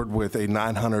absorbed with a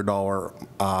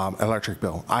 $900 electric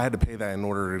bill. I had to pay that in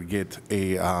order to get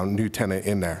a new tenant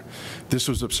in there. This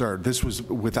was absurd. This was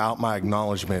without my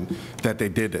acknowledgement that they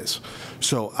did this.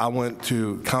 So I went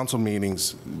to council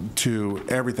meetings, to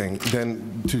everything,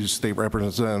 then to State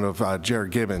Representative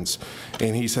Jared Gibbons,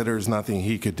 and he said there was nothing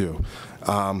he could do.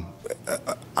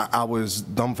 I was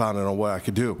dumbfounded on what I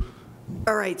could do.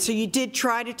 All right, so you did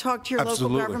try to talk to your local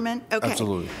government? Okay.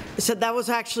 Absolutely. So that was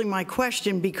actually my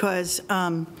question because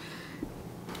I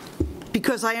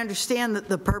understand that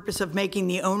the purpose of making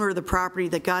the owner of the property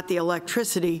that got the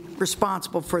electricity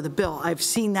responsible for the bill. I've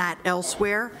seen that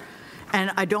elsewhere,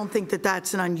 and I don't think that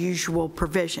that's an unusual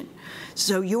provision.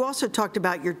 So you also talked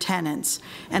about your tenants,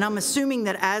 and I'm assuming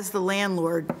that as the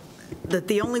landlord, that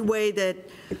the only way that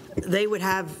they would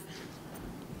have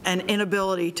an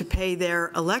inability to pay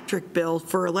their electric bill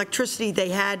for electricity they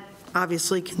had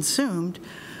obviously consumed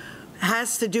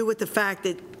has to do with the fact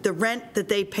that the rent that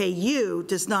they pay you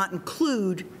does not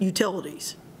include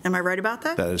utilities. Am I right about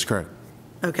that? That is correct.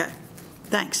 Okay,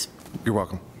 thanks. You're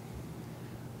welcome.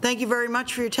 Thank you very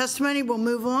much for your testimony. We'll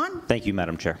move on. Thank you,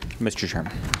 Madam Chair. Mr.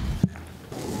 Chairman.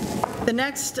 The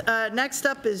next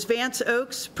up is Vance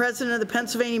Oakes, President of the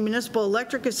Pennsylvania Municipal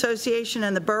Electric Association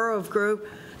and the Borough of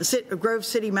Grove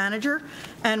City Manager,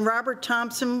 and Robert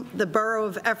Thompson, the Borough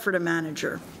of Ephrata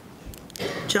Manager.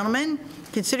 Gentlemen,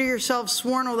 consider yourselves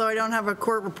sworn, although I don't have a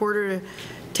court reporter to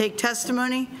take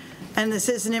testimony. And this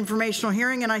is an informational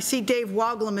hearing, and I see Dave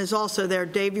Woglum is also there.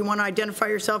 Dave, you want to identify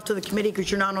yourself to the committee because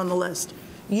you're not on the list.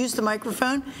 Use the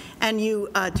microphone, and you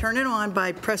turn it on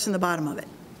by pressing the bottom of it.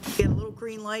 You get a little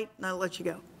green light, and I'll let you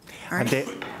go. All right.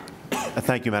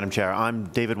 Thank you, Madam Chair. I'm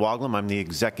David Woglum. I'm the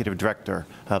Executive Director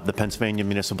of the Pennsylvania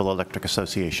Municipal Electric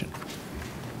Association.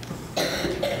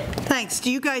 Thanks.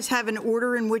 Do you guys have an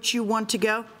order in which you want to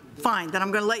go? Fine. Then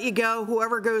I'm going to let you go.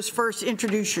 Whoever goes first,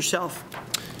 introduce yourself.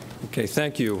 Okay,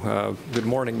 thank you. Good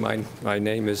morning. My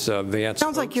name is Vance.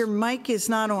 Sounds like your mic is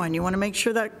not on. You want to make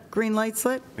sure that green light's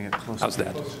lit? How's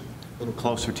that? A little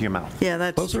closer to your mouth. Yeah,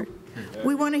 that's closer.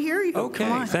 We want to hear you.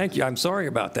 Okay, thank you. I'm sorry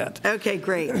about that. Okay,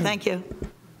 great. Thank you.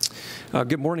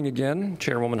 Good morning again,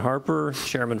 Chairwoman Harper,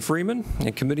 Chairman Freeman,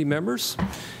 and committee members.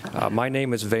 My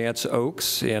name is Vance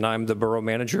Oakes, and I'm the Borough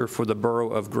Manager for the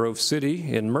Borough of Grove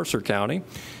City in Mercer County,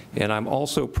 and I'm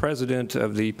also President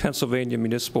of the Pennsylvania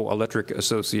Municipal Electric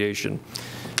Association.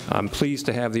 I'm pleased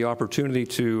to have the opportunity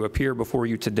to appear before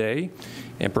you today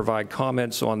and provide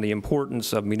comments on the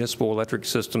importance of municipal electric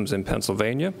systems in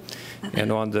Pennsylvania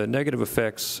and on the negative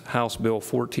effects House Bill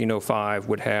 1405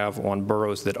 would have on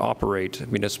boroughs that operate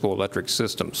municipal electric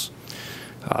systems.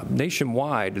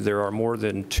 Nationwide, there are more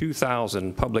than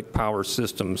 2,000 public power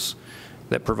systems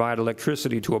that provide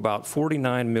electricity to about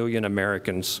 49 million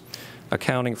Americans,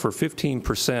 accounting for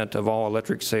 15% of all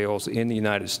electric sales in the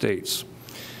United States.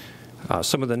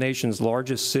 Some of the nation's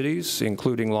largest cities,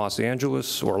 including Los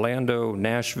Angeles, Orlando,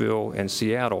 Nashville, and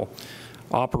Seattle,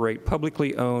 operate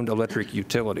publicly owned electric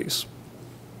utilities.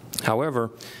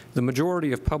 However, the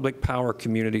majority of public power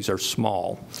communities are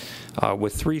small,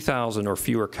 with 3,000 or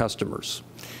fewer customers.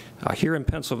 Here in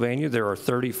Pennsylvania, there are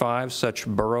 35 such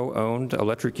borough-owned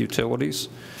electric utilities,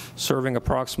 serving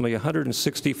approximately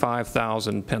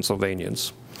 165,000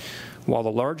 Pennsylvanians. While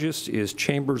the largest is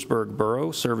Chambersburg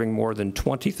Borough, serving more than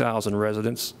 20,000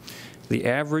 residents, the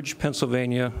average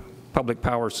Pennsylvania public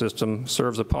power system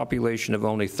serves a population of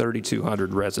only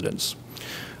 3,200 residents.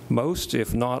 Most,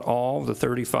 if not all, the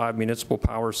 35 municipal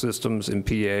power systems in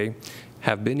PA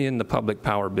have been in the public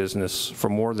power business for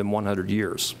more than 100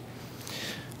 years.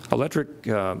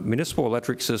 Municipal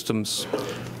electric systems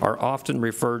are often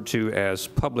referred to as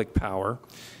public power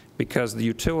because the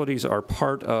utilities are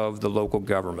part of the local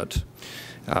government.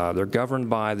 They're governed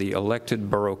by the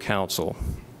elected borough council.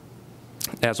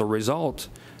 As a result,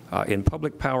 in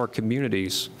public power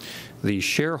communities, the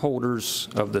shareholders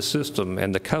of the system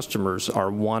and the customers are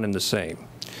one and the same.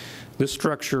 This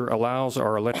structure allows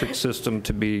our electric system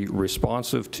to be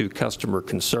responsive to customer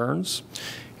concerns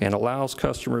and allows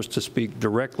customers to speak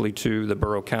directly to the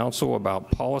borough council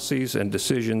about policies and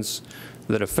decisions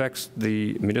that affects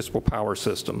the municipal power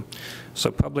system.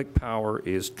 So public power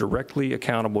is directly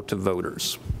accountable to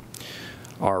voters.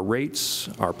 Our rates,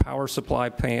 our power supply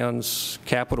plans,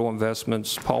 capital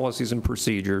investments, policies, and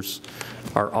procedures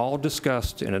are all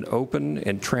discussed in an open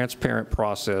and transparent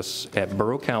process at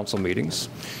borough council meetings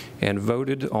and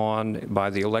voted on by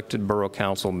the elected borough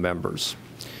council members.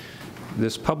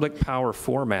 This public power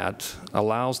format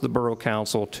allows the borough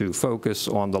council to focus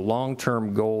on the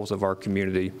long-term goals of our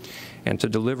community and to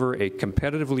deliver a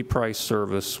competitively priced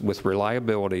service with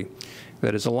reliability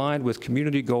that is aligned with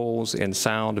community goals and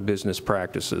sound business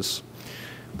practices.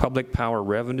 Public power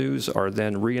revenues are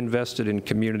then reinvested in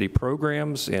community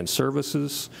programs and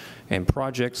services and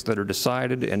projects that are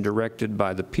decided and directed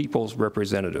by the people's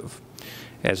representative.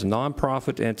 As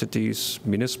nonprofit entities,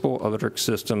 municipal electric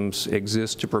systems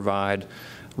exist to provide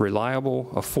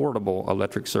reliable, affordable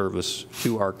electric service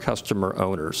to our customer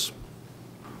owners.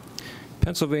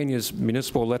 Pennsylvania's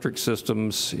municipal electric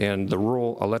systems and the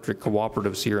rural electric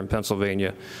cooperatives here in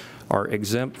Pennsylvania are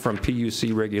exempt from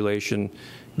PUC regulation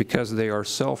because they are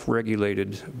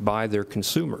self-regulated by their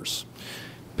consumers.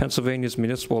 Pennsylvania's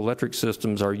municipal electric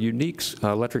systems are unique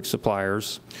electric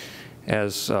suppliers.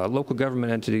 As local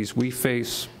government entities, we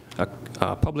face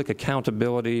public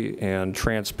accountability and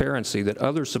transparency that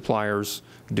other suppliers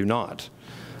do not.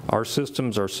 Our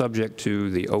systems are subject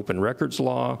to the Open Records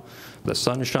Law, the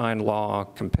Sunshine Law,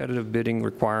 competitive bidding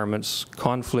requirements,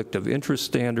 conflict of interest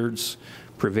standards,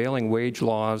 prevailing wage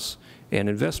laws, and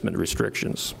investment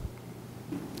restrictions.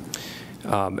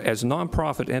 As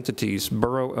nonprofit entities,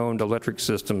 borough-owned electric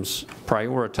systems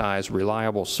prioritize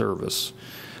reliable service.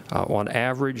 On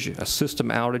average, system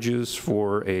outages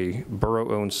for a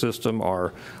borough-owned system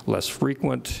are less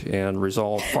frequent and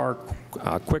resolve far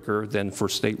quicker than for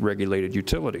state-regulated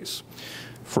utilities.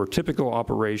 For typical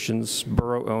operations,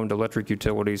 borough-owned electric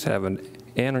utilities have an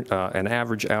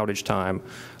average outage time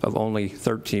of only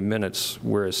 13 minutes,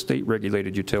 whereas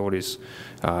state-regulated utilities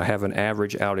have an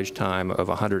average outage time of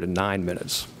 109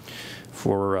 minutes.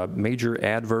 For major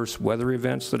adverse weather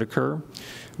events that occur,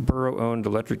 borough-owned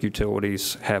electric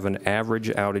utilities have an average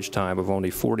outage time of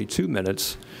only 42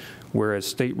 minutes, whereas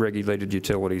state-regulated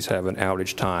utilities have an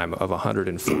outage time of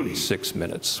 146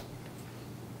 minutes.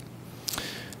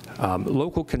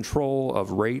 Local control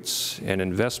of rates and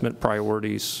investment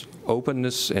priorities,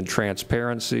 openness and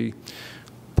transparency,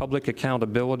 public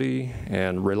accountability,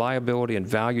 and reliability and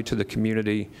value to the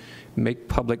community make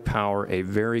public power a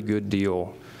very good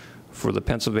deal for the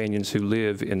Pennsylvanians who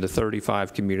live in the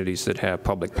 35 communities that have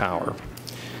public power.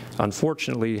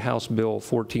 Unfortunately, House Bill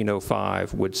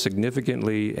 1405 would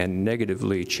significantly and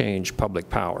negatively change public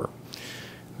power.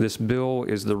 This bill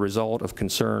is the result of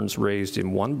concerns raised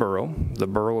in one borough, the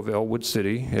borough of Elwood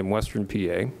City in western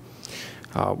PA.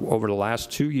 Over the last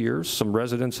 2 years, some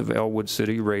residents of Elwood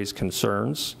City raised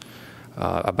concerns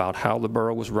about how the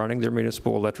borough was running their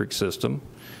municipal electric system,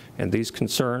 and these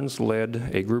concerns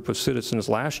led a group of citizens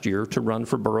last year to run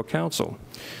for borough council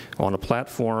on a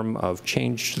platform of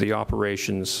change to the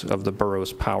operations of the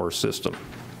borough's power system.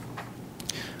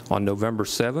 On November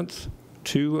 7th,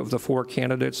 2 of the 4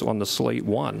 candidates on the slate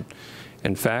won.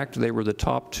 In fact, they were the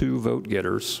top 2 vote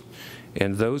getters,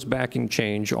 and those backing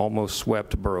change almost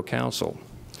swept borough council.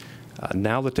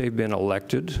 Now that they've been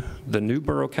elected, the new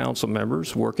borough council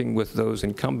members, working with those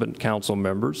incumbent council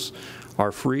members,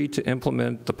 are free to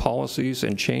implement the policies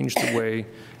and change the way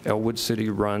Elwood City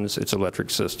runs its electric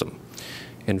system.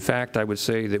 In fact, I would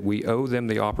say that we owe them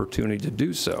the opportunity to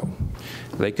do so.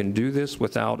 They can do this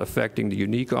without affecting the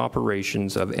unique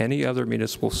operations of any other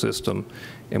municipal system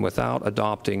and without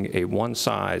adopting a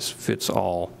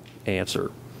one-size-fits-all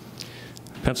answer.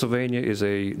 Pennsylvania is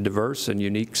a diverse and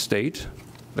unique state.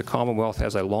 The Commonwealth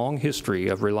has a long history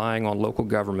of relying on local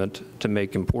government to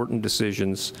make important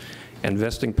decisions and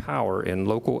vesting power in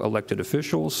local elected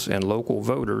officials and local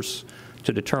voters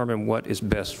to determine what is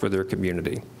best for their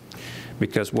community.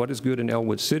 Because what is good in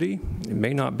Elwood City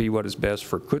may not be what is best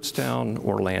for Kutztown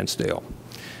or Lansdale.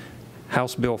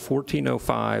 House Bill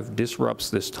 1405 disrupts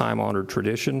this time-honored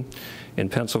tradition in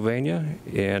Pennsylvania,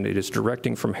 and it is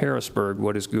directing from Harrisburg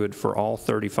what is good for all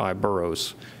 35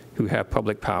 boroughs who have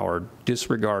public power,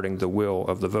 disregarding the will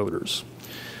of the voters.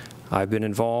 I've been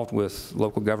involved with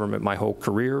local government my whole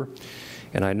career,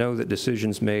 and I know that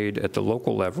decisions made at the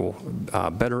local level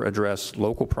better address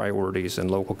local priorities and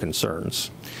local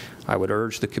concerns. I would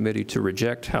urge the committee to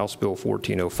reject House Bill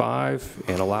 1405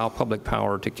 and allow public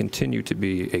power to continue to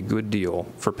be a good deal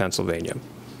for Pennsylvania.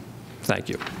 Thank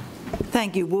you.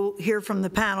 Thank you. We'll hear from the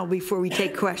panel before we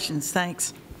take questions.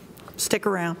 Thanks. Stick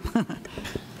around.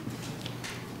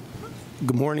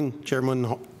 Good morning, Chairwoman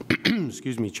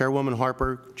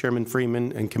Harper, Chairman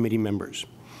Freeman, and committee members.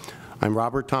 I'm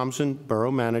Robert Thompson,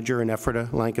 Borough Manager in Ephrata,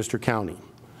 Lancaster County.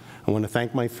 I want to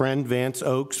thank my friend Vance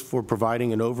Oaks for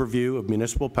providing an overview of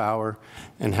municipal power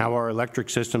and how our electric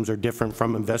systems are different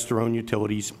from investor-owned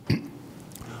utilities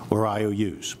or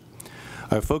IOUs.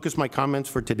 I have focused my comments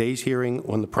for today's hearing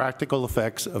on the practical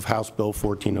effects of House Bill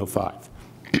 1405.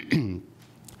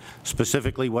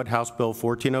 Specifically, what House Bill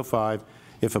 1405,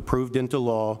 if approved into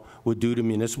law, would do to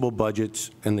municipal budgets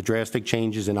and the drastic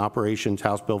changes in operations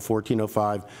House Bill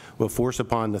 1405 will force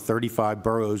upon the 35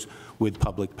 boroughs with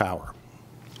public power.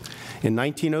 In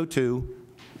 1902,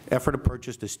 Ephrata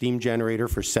purchased a steam generator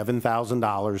for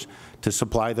 $7,000 to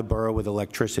supply the borough with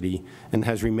electricity and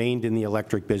has remained in the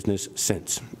electric business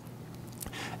since.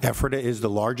 Ephrata is the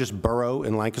largest borough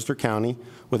in Lancaster County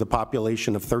with a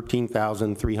population of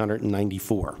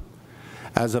 13,394.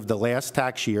 As of the last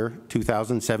tax year,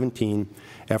 2017,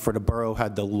 Ephrata Borough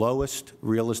had the lowest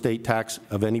real estate tax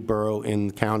of any borough in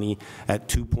the county at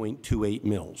 2.28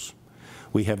 mills.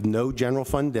 We have no general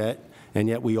fund debt, and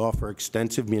yet we offer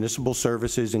extensive municipal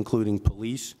services including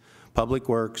police, public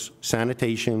works,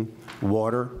 sanitation,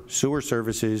 water, sewer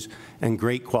services, and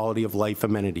great quality of life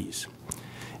amenities.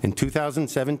 In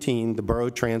 2017, the borough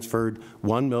transferred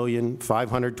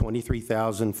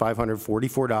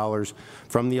 $1,523,544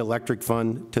 from the electric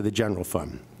fund to the general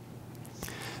fund.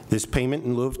 This payment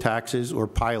in lieu of taxes, or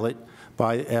pilot,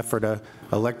 by Ephrata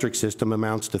electric system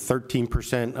amounts to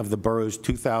 13% of the borough's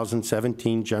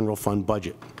 2017 general fund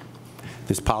budget.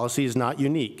 This policy is not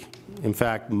unique. In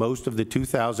fact, most of the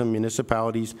 2,000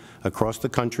 municipalities across the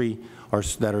country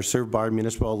that are served by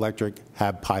municipal electric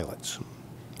have pilots.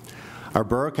 Our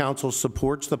Borough Council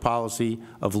supports the policy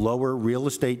of lower real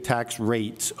estate tax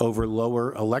rates over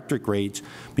lower electric rates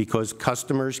because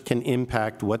customers can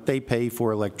impact what they pay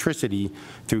for electricity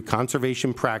through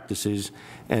conservation practices,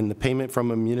 and the payment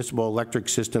from a municipal electric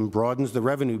system broadens the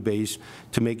revenue base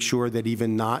to make sure that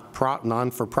even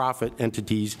non-for-profit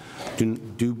entities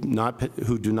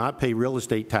who do not pay real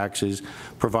estate taxes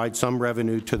provide some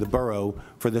revenue to the borough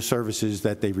for the services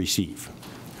that they receive.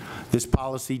 This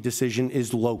policy decision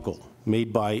is local,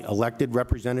 made by elected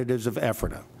representatives of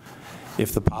Ephrata.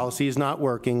 If the policy is not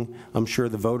working, I'm sure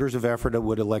the voters of Ephrata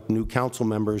would elect new council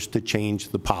members to change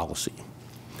the policy.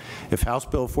 If House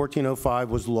Bill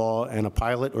 1405 was law and a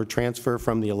pilot or transfer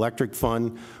from the electric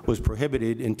fund was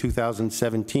prohibited in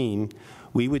 2017,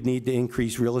 we would need to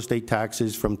increase real estate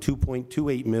taxes from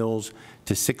 2.28 mils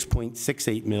to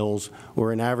 6.68 mils,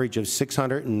 or an average of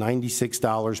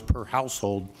 $696 per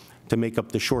household to make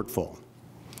up the shortfall.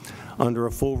 Under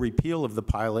a full repeal of the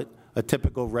pilot, a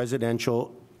typical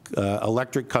residential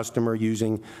electric customer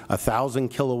using 1,000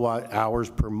 kilowatt hours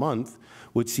per month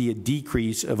would see a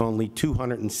decrease of only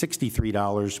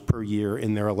 $263 per year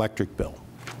in their electric bill.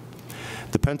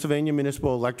 The Pennsylvania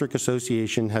Municipal Electric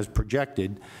Association has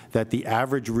projected that the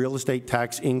average real estate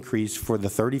tax increase for the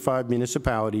 35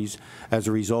 municipalities as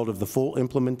a result of the full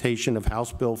implementation of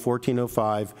House Bill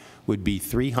 1405 would be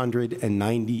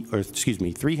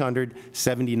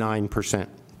 379%.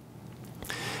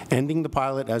 Ending the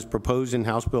pilot as proposed in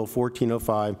House Bill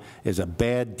 1405 is a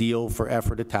bad deal for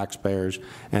Ephrata taxpayers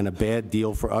and a bad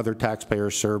deal for other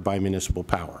taxpayers served by municipal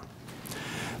power.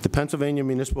 The Pennsylvania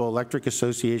Municipal Electric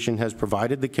Association has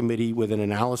provided the committee with an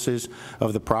analysis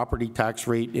of the property tax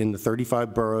rate in the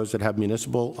 35 boroughs that have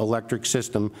municipal electric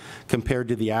system compared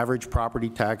to the average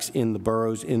property tax in the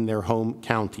boroughs in their home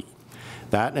county.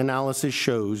 That analysis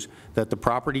shows that the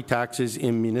property taxes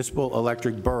in municipal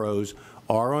electric boroughs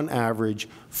are on average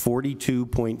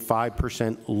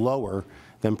 42.5% lower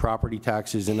than property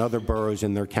taxes in other boroughs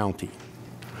in their county.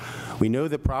 We know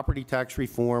that property tax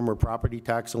reform or property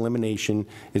tax elimination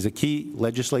is a key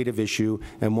legislative issue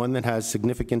and one that has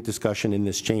significant discussion in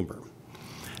this chamber.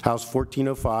 House Bill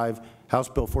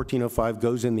 1405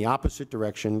 goes in the opposite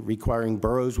direction, requiring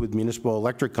boroughs with municipal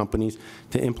electric companies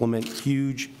to implement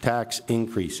huge tax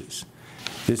increases.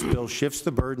 This bill shifts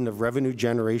the burden of revenue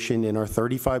generation in our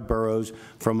 35 boroughs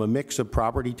from a mix of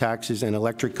property taxes and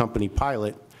electric company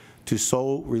pilot to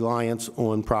sole reliance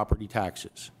on property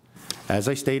taxes. As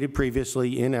I stated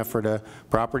previously, in Ephrata,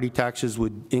 property taxes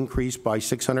would increase by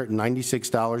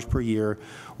 $696 per year,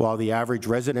 while the average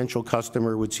residential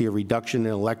customer would see a reduction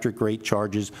in electric rate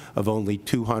charges of only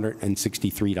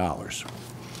 $263.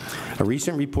 A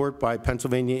recent report by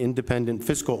Pennsylvania Independent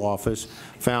Fiscal Office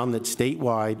found that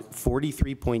statewide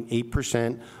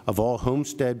 43.8% of all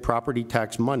homestead property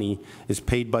tax money is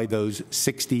paid by those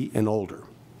 60 and older.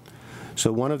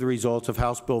 So one of the results of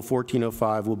House Bill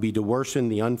 1405 will be to worsen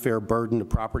the unfair burden of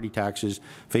property taxes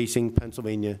facing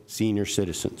Pennsylvania senior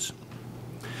citizens.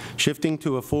 Shifting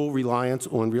to a full reliance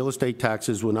on real estate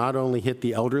taxes will not only hit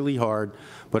the elderly hard,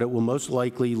 but it will most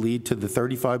likely lead to the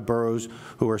 35 boroughs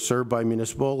who are served by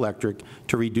municipal electric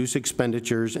to reduce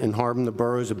expenditures and harm the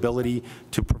borough's ability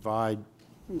to provide,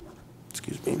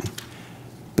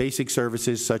 basic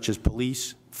services such as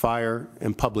police, fire,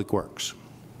 and public works.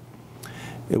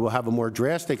 It will have a more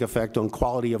drastic effect on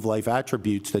quality of life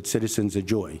attributes that citizens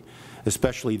enjoy,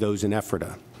 especially those in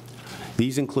Ephrata.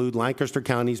 These include Lancaster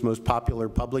County's most popular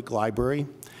public library,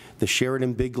 the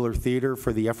Sheridan Bigler Theater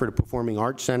for the Ephrata Performing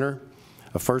Arts Center,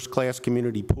 a first-class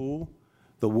community pool,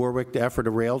 the Warwick to Ephrata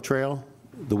Rail Trail,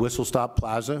 the Whistle Stop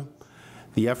Plaza,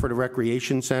 the Ephrata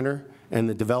Recreation Center, and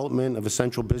the development of a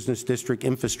central business district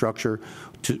infrastructure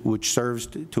which serves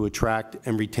to attract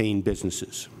and retain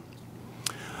businesses.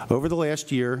 Over the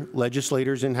last year,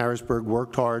 legislators in Harrisburg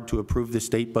worked hard to approve the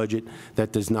state budget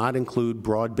that does not include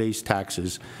broad-based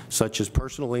taxes, such as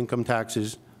personal income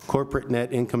taxes, corporate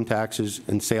net income taxes,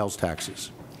 and sales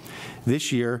taxes.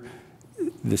 This year,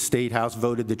 the State House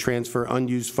voted to transfer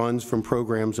unused funds from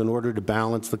programs in order to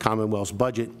balance the Commonwealth's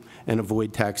budget and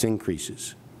avoid tax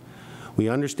increases. We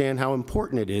understand how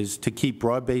important it is to keep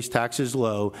broad-based taxes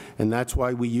low, and that's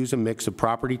why we use a mix of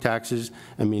property taxes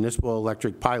and municipal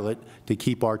electric pilot to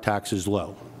keep our taxes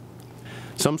low.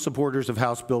 Some supporters of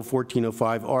House Bill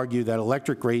 1405 argue that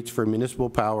electric rates for municipal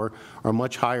power are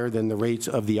much higher than the rates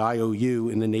of the IOU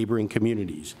in the neighboring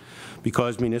communities,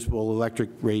 because municipal electric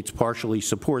rates partially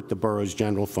support the borough's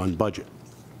general fund budget.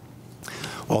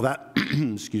 While that,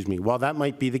 while that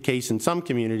might be the case in some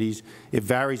communities, it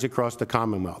varies across the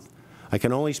Commonwealth. I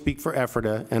can only speak for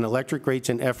Ephrata, and electric rates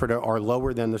in Ephrata are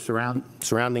lower than the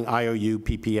surrounding IOU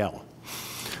PPL.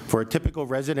 For a typical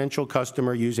residential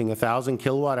customer using 1,000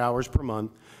 kilowatt hours per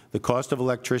month, the cost of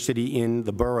electricity in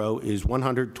the borough is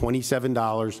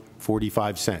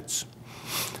 $127.45.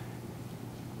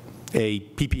 A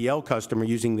PPL customer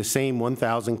using the same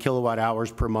 1,000 kilowatt hours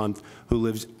per month who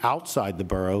lives outside the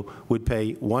borough would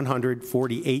pay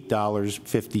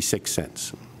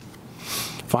 $148.56.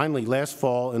 Finally, last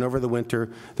fall and over the winter,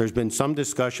 there's been some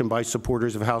discussion by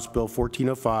supporters of House Bill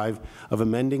 1405 of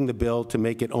amending the bill to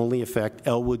make it only affect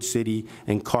Elwood City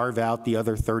and carve out the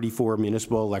other 34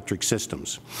 municipal electric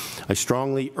systems. I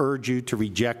strongly urge you to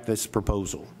reject this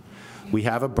proposal. We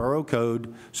have a borough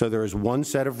code, so there is one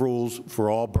set of rules for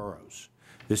all boroughs.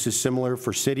 This is similar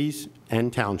for cities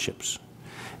and townships.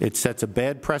 It sets a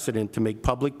bad precedent to make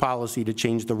public policy to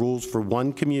change the rules for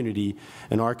one community,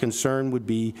 and our concern would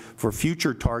be for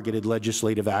future targeted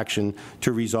legislative action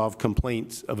to resolve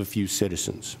complaints of a few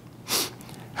citizens.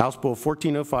 House Bill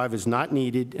 1405 is not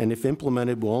needed, and if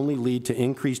implemented will only lead to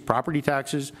increased property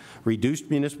taxes, reduced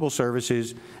municipal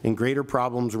services, and greater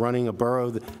problems running a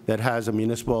borough that has a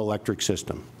municipal electric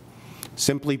system.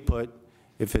 Simply put,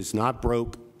 if it's not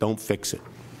broke, don't fix it.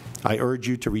 I urge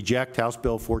you to reject House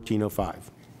Bill 1405.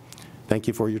 Thank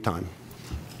you for your time.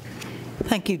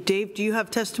 Thank you. Dave, do you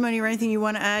have testimony or anything you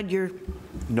want to add?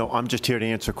 No, I'm just here to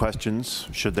answer questions,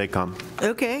 should they come.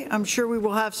 Okay, I'm sure we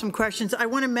will have some questions. I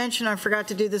want to mention, I forgot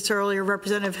to do this earlier,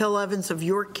 Representative Hill Evans of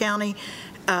York County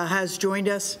has joined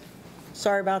us.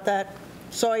 Sorry about that.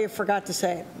 Saw you forgot to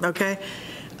say it, okay?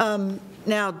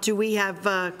 Now, do we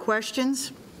have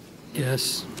questions?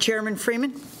 Yes. Chairman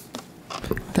Freeman?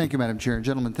 Thank you, Madam Chair.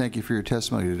 Gentlemen, thank you for your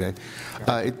testimony today.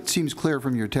 It seems clear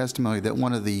from your testimony that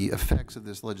one of the effects of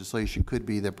this legislation could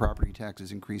be that property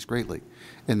taxes increase greatly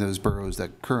in those boroughs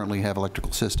that currently have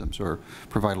electrical systems or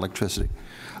provide electricity.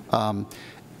 And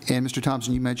Mr.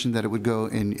 Thompson, you mentioned that it would go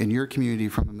in your community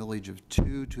from a millage of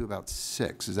 2 to about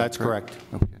 6. Is that That's correct?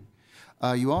 Okay.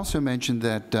 You also mentioned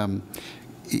that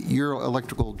your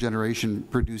electrical generation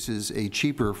produces a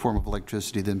cheaper form of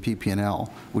electricity than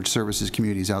PP&L, which services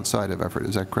communities outside of Effort.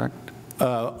 Is that correct?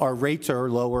 Our rates are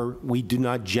lower. We do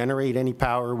not generate any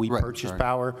power. We purchase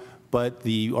power, but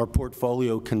our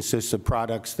portfolio consists of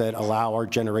products that allow our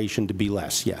generation to be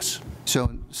less, yes. So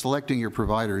in selecting your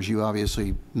providers, you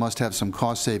obviously must have some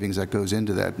cost savings that goes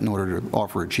into that in order to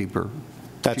offer a cheaper.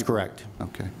 That's correct.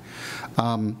 Okay.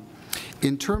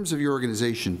 In terms of your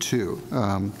organization, too,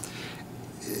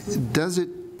 does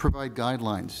it provide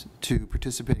guidelines to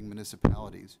participating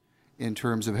municipalities in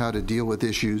terms of how to deal with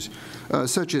issues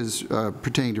such as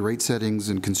pertaining to rate settings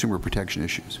and consumer protection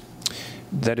issues?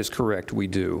 That is correct, we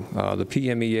do. The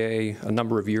PMEA, a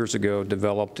number of years ago,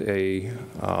 developed a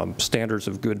standards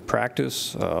of good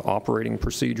practice, operating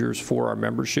procedures for our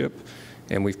membership,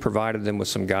 and we've provided them with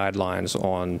some guidelines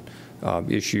on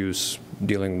issues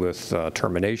dealing with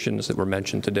terminations that were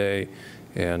mentioned today,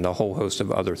 and a whole host of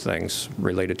other things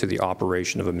related to the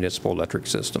operation of a municipal electric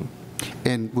system.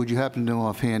 And would you happen to know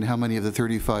offhand how many of the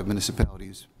 35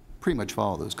 municipalities pretty much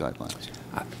follow those guidelines?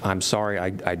 I'm sorry,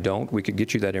 I don't. We could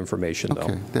get you that information, though.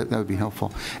 Okay, that would be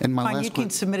helpful. And my last you can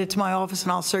submit it to my office,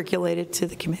 and I'll circulate it to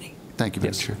the committee. Thank you,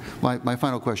 Mr. Chair. My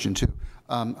final question, too.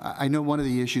 I know one of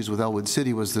the issues with Elwood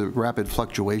City was the rapid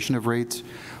fluctuation of rates.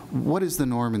 What is the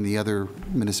norm in the other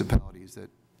municipalities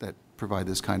that provide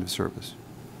this kind of service?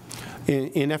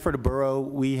 In Ephrata Borough,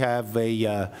 we have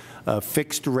a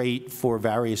fixed rate for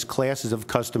various classes of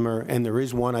customer, and there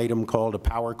is one item called a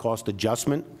power cost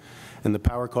adjustment. And the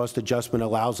power cost adjustment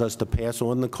allows us to pass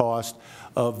on the cost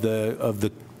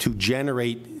to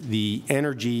generate the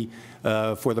energy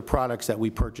for the products that we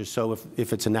purchase. So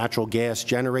if it's a natural gas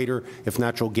generator, if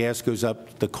natural gas goes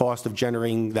up, the cost of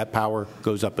generating that power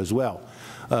goes up as well.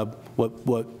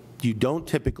 What you don't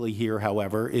typically hear,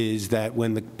 however, is that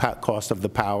when the cost of the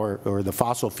power or the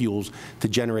fossil fuels to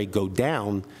generate go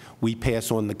down, we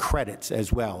pass on the credits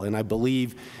as well. And I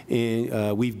believe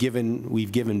we've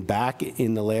given back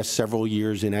in the last several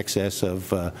years in excess of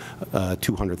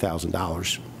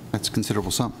 $200,000. That's a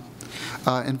considerable sum.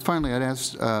 And finally, I'd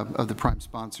ask of the prime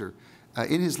sponsor,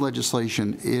 in his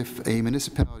legislation, if a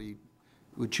municipality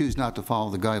would choose not to follow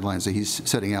the guidelines that he's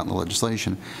setting out in the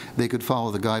legislation, they could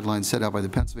follow the guidelines set out by the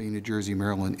Pennsylvania, New Jersey,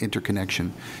 Maryland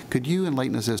Interconnection. Could you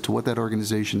enlighten us as to what that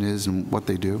organization is and what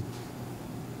they do?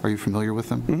 Are you familiar with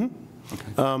them? Mm-hmm.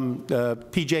 Okay.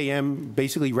 PJM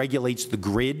basically regulates the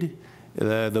grid,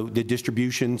 the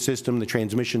distribution system, the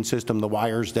transmission system, the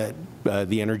wires that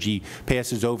the energy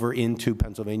passes over into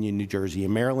Pennsylvania, New Jersey,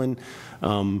 and Maryland.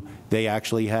 They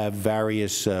actually have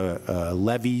various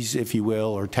levies, if you will,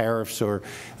 or tariffs, or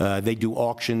they do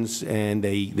auctions, and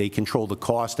they control the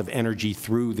cost of energy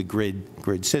through the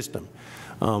grid system.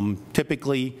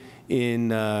 Typically,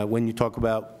 when you talk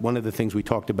about, one of the things we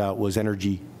talked about was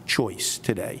energy choice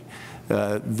today.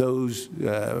 Those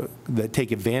that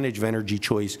take advantage of energy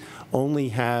choice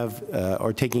only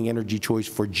are taking energy choice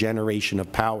for generation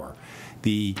of power.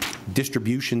 The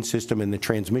distribution system and the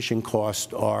transmission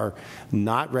costs are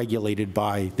not regulated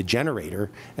by the generator,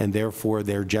 and therefore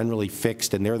they're generally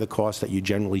fixed, and they're the costs that you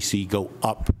generally see go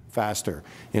up faster.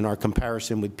 In our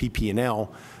comparison with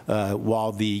PP&L,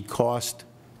 while the cost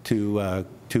to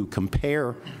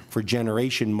compare for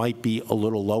generation might be a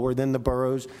little lower than the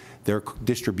boroughs, their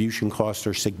distribution costs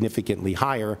are significantly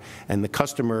higher, and the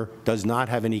customer does not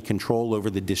have any control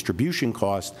over the distribution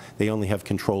costs. They only have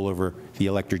control over the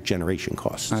electric generation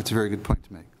costs. That's a very good point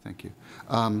to make. Thank you.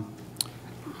 I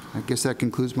guess that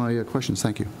concludes my questions.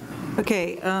 Thank you.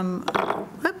 Okay.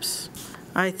 Oops.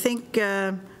 I think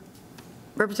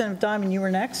Representative Diamond, you were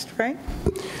next, right?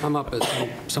 I'm up at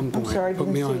some point. I'm sorry, Put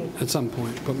me didn't see on you. at some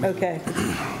point. Put me on. Okay.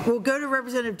 We'll go to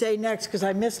Representative Day next because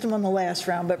I missed him on the last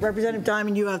round. But Representative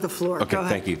Diamond, you have the floor. Okay, Go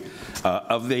ahead. thank you.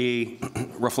 Of the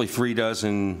roughly 3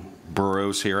 dozen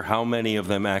boroughs here, how many of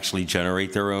them actually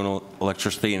generate their own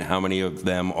electricity, and how many of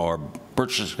them are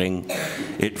purchasing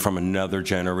it from another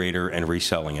generator and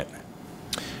reselling it?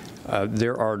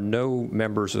 There are no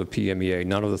members of PMEA,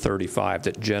 none of the 35,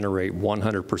 that generate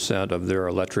 100% of their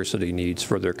electricity needs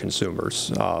for their consumers.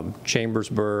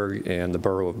 Chambersburg and the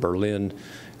Borough of Berlin,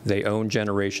 they own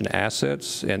generation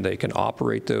assets, and they can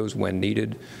operate those when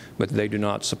needed, but they do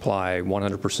not supply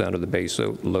 100% of the base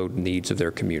load needs of their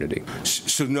community.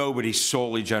 So nobody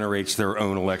solely generates their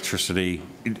own electricity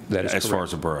as far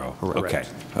as a borough? Correct.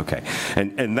 Okay.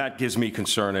 And that gives me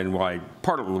concern, and why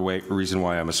part of the reason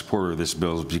why I'm a supporter of this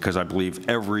bill is because I believe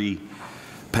every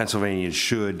Pennsylvanians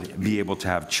should be able to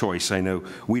have choice. I know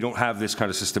we don't have this kind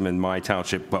of system in my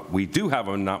township, but we do have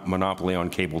a monopoly on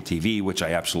cable TV, which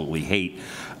I absolutely hate.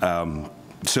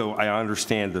 So I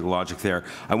understand the logic there.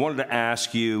 I wanted to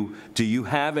ask you, do you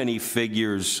have any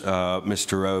figures,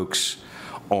 Mr. Oaks,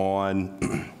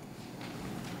 on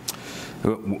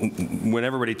when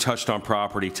everybody touched on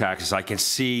property taxes? I can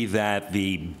see that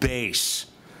the base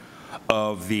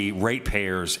of the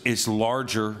ratepayers is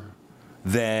larger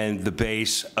than the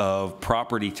base of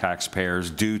property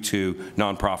taxpayers due to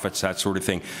nonprofits, that sort of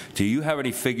thing. Do you have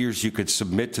any figures you could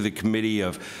submit to the committee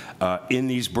of, in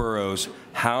these boroughs,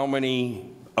 how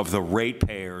many of the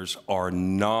ratepayers are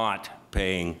not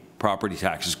paying property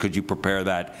taxes? Could you prepare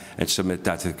that and submit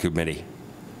that to the committee?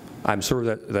 I'm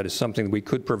sure that is something we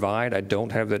could provide. I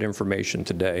don't have that information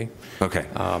today. Okay.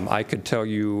 I could tell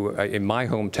you in my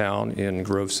hometown in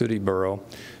Grove City Borough,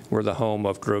 we're the home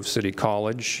of Grove City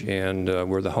College, and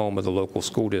we're the home of the local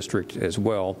school district as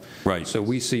well. Right. So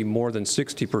we see more than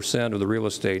 60% of the real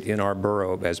estate in our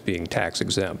borough as being tax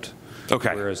exempt.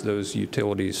 Okay. Whereas those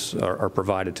utilities are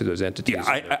provided to those entities.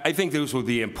 Yeah, I think those would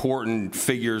be important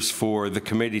figures for the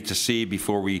committee to see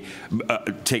before we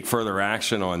take further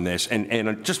action on this.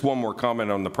 And just one more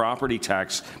comment on the property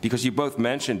tax, because you both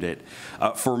mentioned it.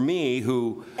 For me,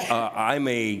 who I'm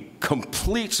a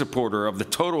complete supporter of the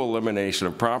total elimination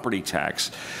of property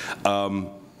tax,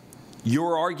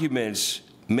 your arguments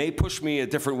may push me a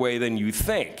different way than you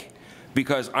think,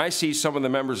 because I see some of the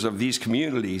members of these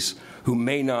communities who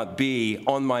may not be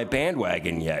on my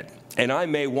bandwagon yet. And I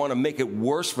may want to make it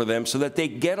worse for them so that they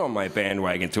get on my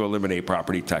bandwagon to eliminate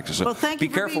property taxes. So well, thank be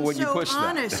you careful for when being you push so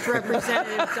honest, that.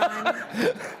 Representative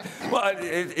Diamond. Well,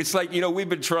 it's like, you know, we've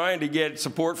been trying to get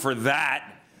support for that,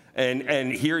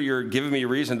 and here you're giving me a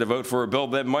reason to vote for a bill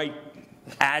that might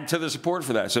add to the support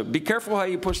for that. So be careful how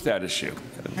you push that issue.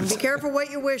 And be careful what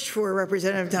you wish for,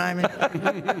 Representative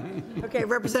Diamond. Okay,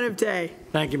 Representative Day.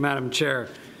 Thank you, Madam Chair.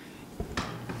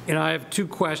 You know, I have 2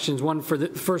 questions. One for the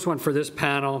first one for this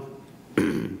panel.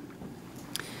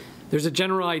 There's a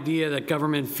general idea that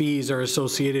government fees are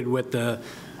associated with the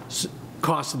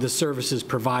cost of the services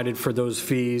provided for those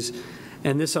fees,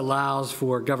 and this allows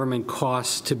for government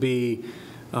costs to be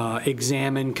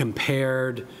examined,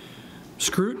 compared,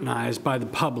 scrutinized by the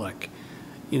public.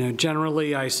 You know,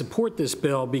 generally I support this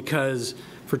bill because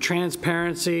for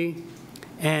transparency,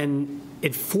 and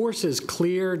it forces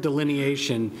clear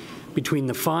delineation between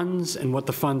the funds and what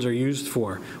the funds are used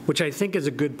for, which I think is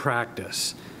a good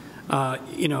practice.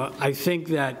 You know, I think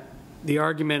that the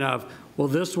argument of, well,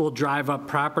 this will drive up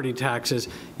property taxes,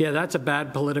 yeah, that's a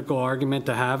bad political argument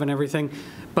to have and everything,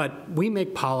 but we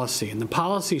make policy, and the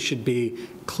policy should be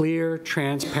clear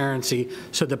transparency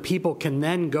so that people can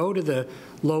then go to the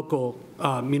local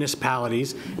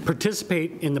municipalities,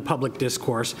 participate in the public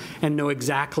discourse, and know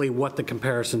exactly what the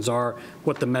comparisons are,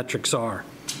 what the metrics are.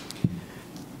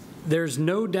 There's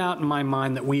no doubt in my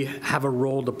mind that we have a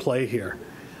role to play here.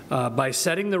 By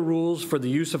setting the rules for the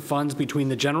use of funds between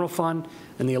the general fund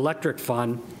and the electric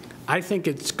fund, I think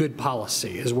it's good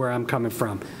policy, is where I'm coming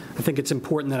from. I think it's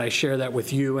important that I share that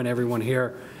with you and everyone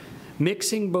here.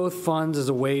 Mixing both funds as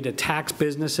a way to tax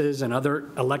businesses and other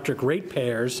electric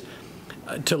ratepayers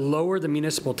to lower the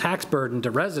municipal tax burden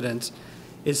to residents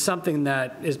is something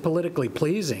that is politically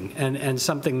pleasing and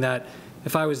something that,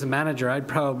 if I was the manager, I'd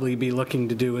probably be looking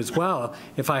to do as well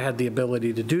if I had the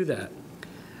ability to do that.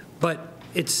 But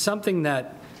it's something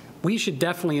that we should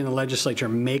definitely in the legislature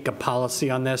make a policy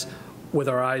on this with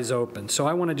our eyes open. So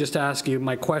I want to just ask you,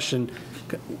 my question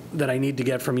that I need to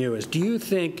get from you is, do you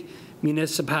think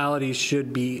municipalities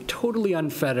should be totally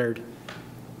unfettered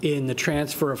in the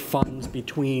transfer of funds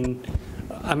between,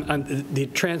 the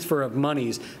transfer of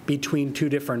monies between two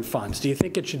different funds? Do you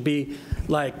think it should be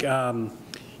like,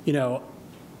 you know,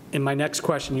 in my next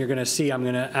question you're going to see, I'm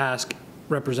going to ask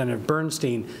Representative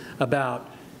Bernstine about,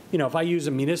 you know, if I use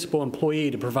a municipal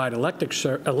employee to provide electric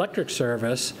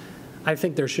service, I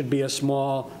think there should be a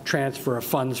small transfer of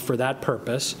funds for that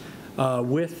purpose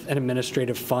with an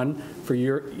administrative fund for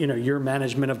your, you know, your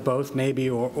management of both maybe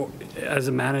or as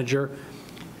a manager.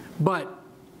 But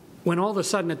when all of a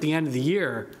sudden at the end of the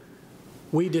year,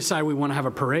 we decide we want to have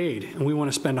a parade and we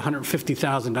want to spend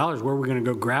 $150,000, where we're going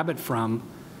to go grab it from,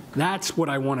 that's what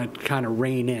I want to kind of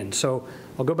rein in. So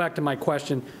I'll go back to my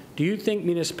question. Do you think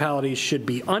municipalities should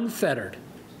be unfettered,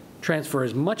 transfer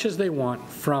as much as they want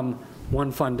from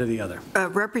one fund to the other?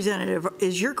 Representative,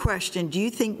 is your question, do you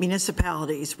think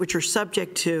municipalities, which are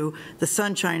subject to the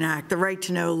Sunshine Act, the Right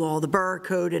to Know law, the Borough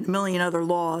Code, and a million other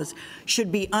laws,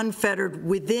 should be unfettered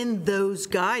within those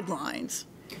guidelines?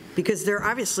 Because they're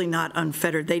obviously not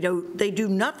unfettered. They do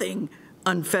nothing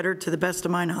unfettered to the best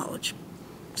of my knowledge.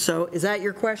 So is that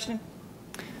your question?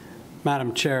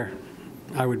 Madam Chair,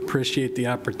 I would appreciate the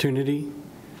opportunity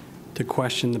to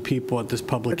question the people at this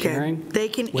public hearing. They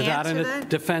can without answer a that?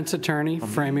 defense attorney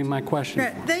framing my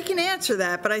question. They can answer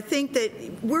that, but I think that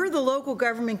we're the local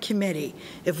government committee.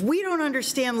 If we don't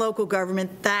understand local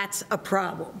government, that's a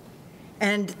problem.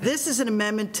 And this is an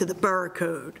amendment to the Borough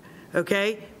Code,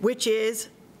 okay, which is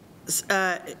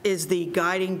the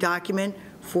guiding document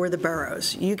for the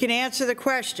boroughs. You can answer the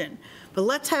question, but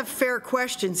let's have fair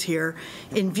questions here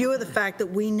in view of the fact that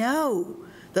we know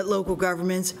that local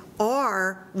governments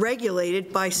are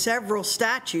regulated by several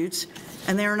statutes,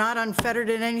 and they are not unfettered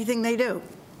in anything they do.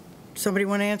 Somebody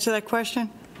want to answer that question?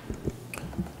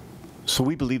 So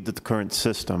we believe that the current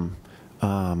system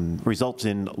results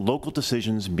in local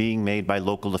decisions being made by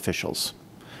local officials,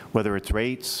 whether it's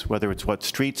rates, whether it's what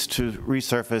streets to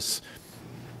resurface,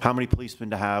 how many policemen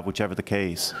to have, whichever the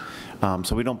case.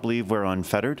 So we don't believe we're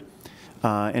unfettered.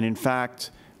 And in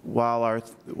fact, while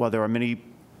there are many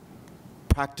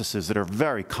practices that are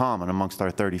very common amongst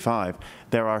our 35,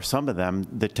 there are some of them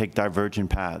that take divergent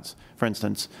paths. For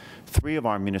instance, 3 of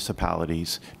our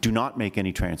municipalities do not make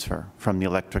any transfer from the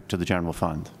electric to the general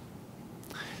fund.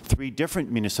 3 different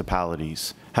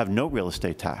municipalities have no real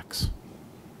estate tax.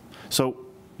 So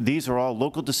these are all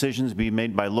local decisions being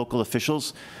made by local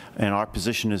officials, and our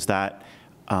position is that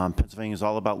Pennsylvania is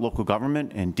all about local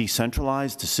government and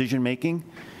decentralized decision-making,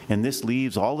 and this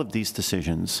leaves all of these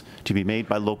decisions to be made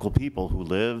by local people who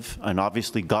live and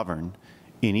obviously govern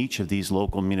in each of these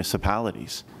local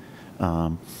municipalities.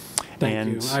 Thank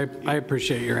you. I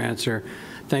appreciate your answer.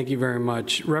 Thank you very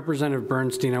much. Representative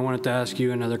Bernstine, I wanted to ask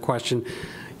you another question.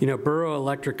 You know, borough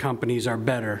electric companies are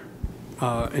better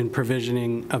in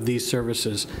provisioning of these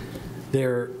services.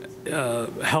 They're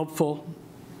helpful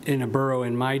in a borough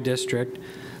in my district.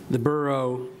 The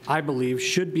borough, I believe,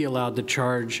 should be allowed to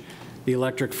charge the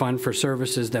electric fund for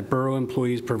services that borough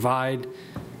employees provide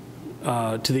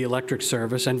to the electric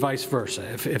service, and vice versa.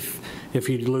 If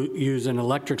you use an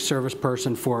electric service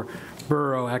person for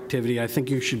borough activity, I think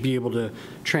you should be able to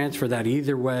transfer that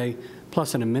either way,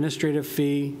 plus an administrative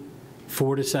fee,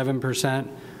 4 to 7%,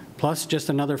 plus just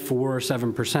another 4 or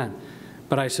 7%.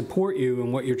 But I support you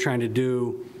in what you're trying to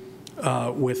do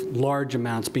with large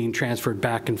amounts being transferred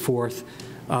back and forth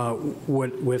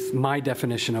with my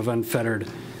definition of unfettered,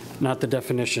 not the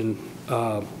definition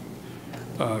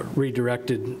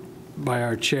redirected by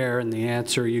our chair and the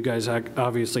answer. You guys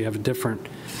obviously have a different.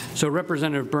 So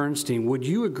Representative Bernstine, would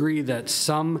you agree that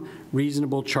some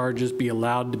reasonable charges be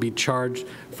allowed to be charged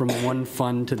from one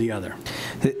fund to the other?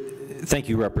 Thank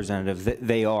you, Representative.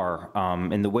 They are.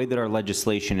 And the way that our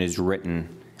legislation is written,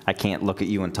 I can't look at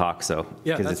you and talk, so,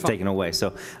 Yeah, because that's it's fine. taken away.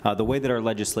 So the way that our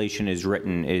legislation is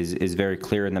written is very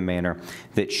clear in the manner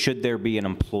that should there be an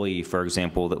employee, for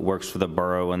example, that works for the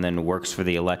borough and then works for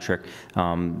the electric,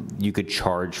 you could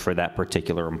charge for that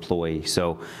particular employee.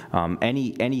 So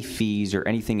any fees or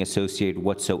anything associated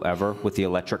whatsoever with the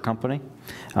electric company,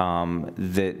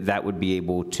 that would be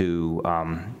able to,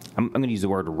 I'm going to use the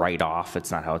word write off.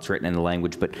 It's not how it's written in the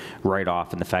language, but write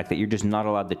off, and the fact that you're just not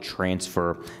allowed to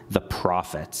transfer the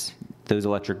profits. Those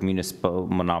electric municipal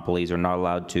monopolies are not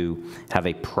allowed to have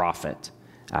a profit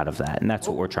out of that, and that's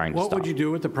what we're trying to stop. What would you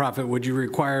do with the profit? Would you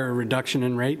require a reduction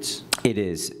in rates? It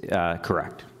is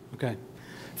correct. Okay.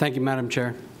 Thank you, Madam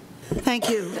Chair. Thank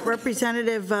you.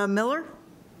 Representative Miller?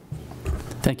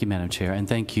 Thank you, Madam Chair, and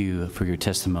thank you for your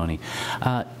testimony.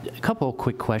 A couple of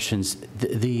quick questions.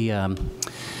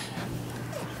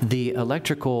 The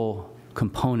electrical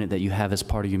component that you have as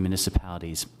part of your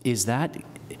municipalities, is that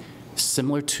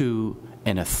similar to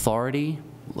an authority,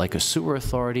 like a sewer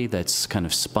authority that's kind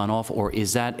of spun off, or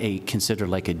is that considered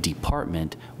like a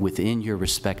department within your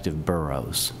respective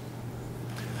boroughs?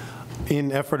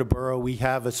 In Ephrata Borough, we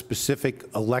have a specific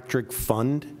electric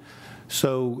fund.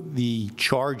 So the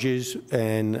charges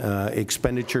and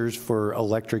expenditures for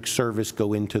electric service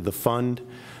go into the fund.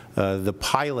 The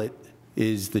pilot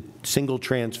is the single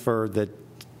transfer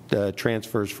that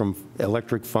transfers from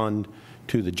electric fund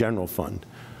to the general fund.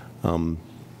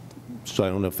 So I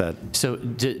don't know if that... So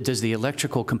does the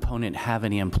electrical component have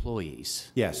any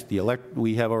employees? Yes,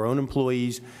 we have our own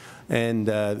employees. And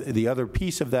the other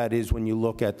piece of that is when you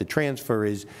look at the transfer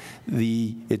is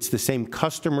it's the same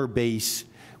customer base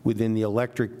within the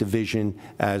electric division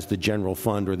as the general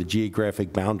fund or the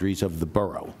geographic boundaries of the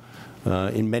borough.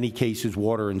 In many cases,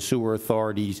 water and sewer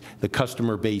authorities, the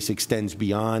customer base extends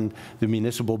beyond the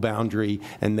municipal boundary,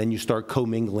 and then you start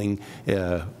commingling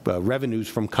revenues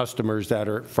from customers that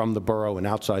are from the borough and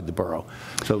outside the borough.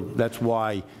 So that's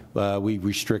why we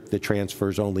restrict the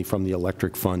transfers only from the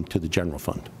electric fund to the general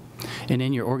fund. And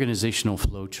in your organizational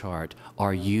flow chart,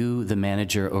 are you the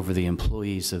manager over the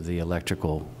employees of the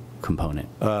electrical component?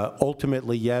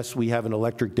 Ultimately, yes. We have an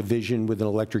electric division with an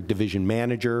electric division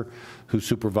manager who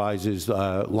supervises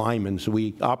linemen. So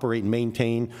we operate and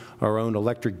maintain our own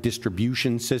electric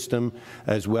distribution system,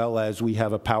 as well as we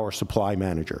have a power supply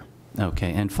manager.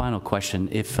 Okay, and final question,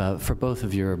 if for both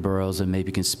of your boroughs, and maybe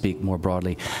you can speak more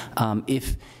broadly,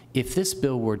 if this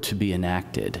bill were to be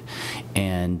enacted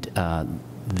and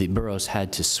the boroughs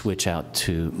had to switch out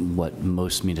to what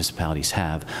most municipalities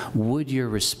have, would your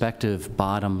respective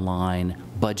bottom line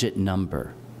budget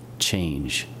number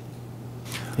change?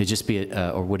 It'd just be,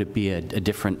 or would it be a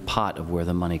different pot of where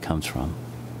the money comes from?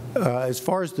 As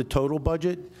far as the total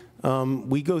budget,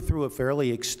 we go through a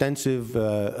fairly extensive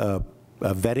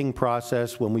vetting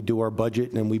process when we do our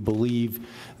budget, and we believe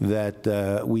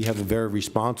that we have a very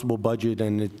responsible budget,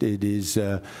 and it's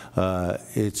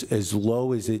as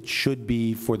low as it should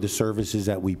be for the services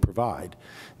that we provide.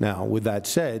 Now, with that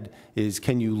said,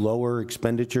 can you lower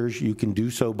expenditures? You can do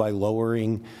so by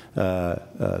lowering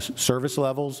service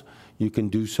levels. You can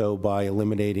do so by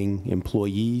eliminating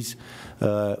employees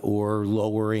or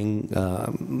lowering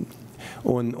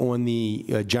on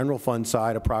the general fund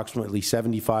side, approximately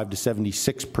 75 to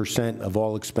 76% of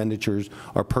all expenditures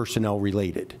are personnel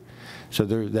related. So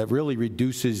that really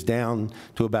reduces down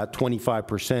to about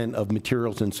 25% of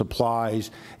materials and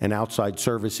supplies and outside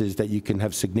services that you can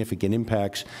have significant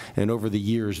impacts. And over the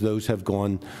years, those have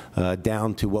gone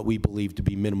down to what we believe to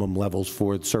be minimum levels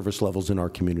for service levels in our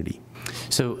community.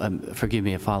 So forgive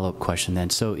me, a follow-up question then.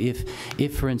 So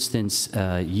if for instance,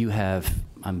 you have,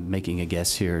 I'm making a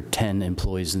guess here, 10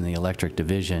 employees in the electric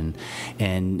division,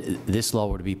 and this law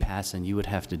were to be passed and you would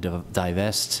have to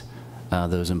divest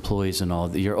those employees and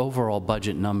all, your overall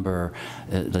budget number,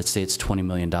 let's say it's $20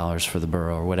 million for the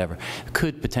borough or whatever,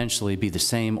 could potentially be the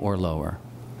same or lower?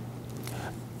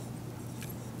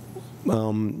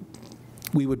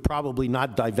 We would probably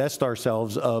not divest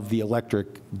ourselves of the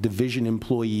electric division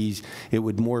employees. It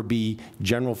would more be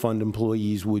general fund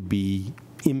employees would be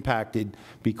impacted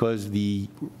because the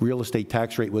real estate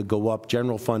tax rate would go up,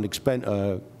 general fund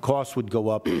costs would go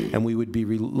up, and we would be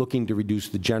looking to reduce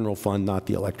the general fund, not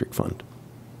the electric fund.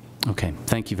 Okay,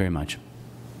 thank you very much.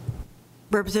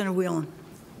 Representative Whelan.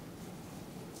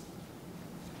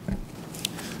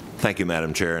 Thank you,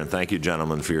 Madam Chair, and thank you,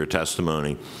 gentlemen, for your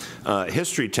testimony.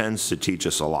 History tends to teach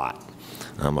us a lot.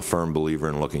 I'm a firm believer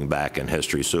in looking back in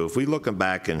history. So if we look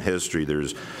back in history,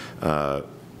 there's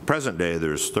present day,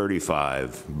 there's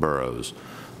 35 boroughs.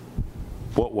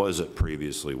 What was it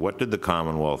previously? What did the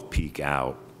Commonwealth peak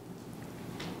out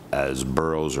as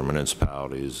boroughs or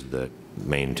municipalities that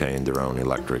maintain their own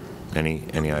electric? Any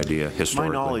idea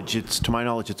historically? To my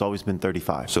knowledge, it's always been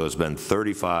 35. So it's been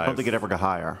 35. I don't think it ever got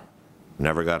higher.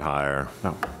 Never got higher.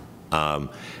 No.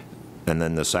 And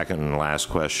then the second and last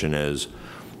question is,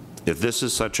 if this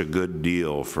is such a good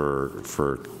deal for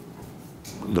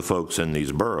the folks in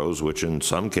these boroughs, which in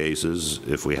some cases,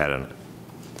 if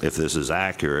this is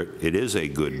accurate, it is a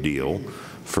good deal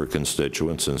for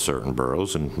constituents in certain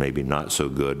boroughs and maybe not so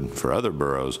good for other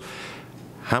boroughs,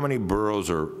 how many boroughs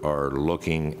are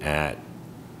looking at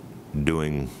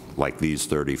doing like these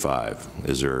 35?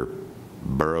 Is there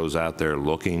boroughs out there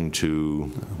looking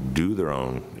to do their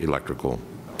own electrical?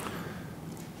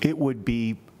 It would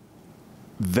be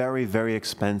very, very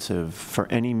expensive for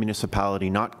any municipality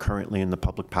not currently in the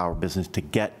public power business to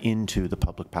get into the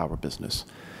public power business.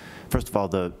 First of all,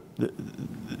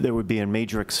 there would be a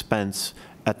major expense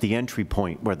at the entry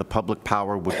point where the public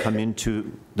power would come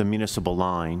into the municipal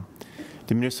line.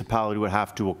 The municipality would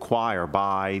have to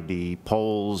buy the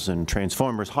poles and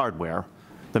transformers hardware,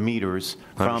 the meters,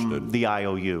 from the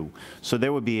IOU. So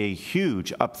there would be a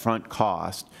huge upfront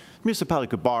cost. The municipality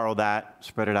could borrow that,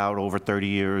 spread it out over 30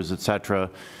 years, et cetera.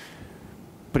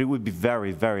 But it would be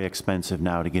very, very expensive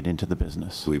now to get into the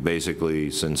business. We basically,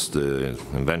 since the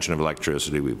invention of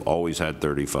electricity, we've always had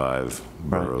 35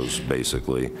 boroughs,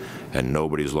 basically, and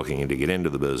nobody's looking to get into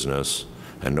the business,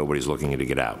 and nobody's looking to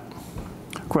get out.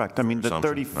 Correct. I mean, the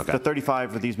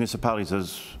 35 of these municipalities,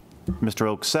 as Mr.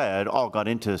 Oaks said, all got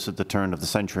into this at the turn of the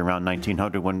century, around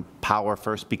 1900, when power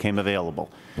first became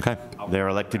available. Okay. Their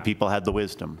elected people had the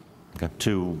wisdom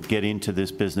to get into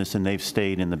this business, and they've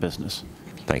stayed in the business.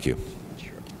 Thank you.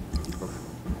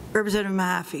 Representative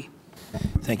Mahaffey.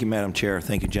 Thank you, Madam Chair.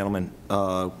 Thank you, gentlemen.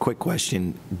 Quick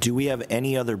question. Do we have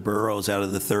any other boroughs out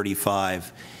of the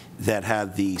 35 that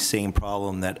have the same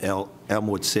problem that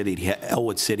Elmwood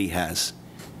City has,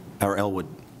 or Elwood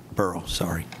Borough,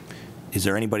 sorry? Is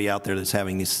there anybody out there that's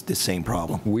having this same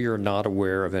problem? We are not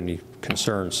aware of any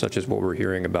concerns such as what we're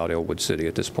hearing about Elwood City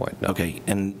at this point. No. Okay,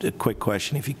 and a quick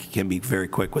question, if you can be very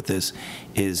quick with this,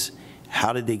 is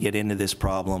how did they get into this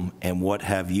problem, and what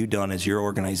have you done as your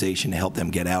organization to help them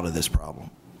get out of this problem?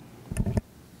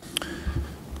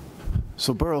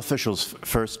 So borough officials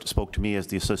first spoke to me as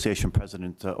the association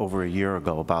president over a year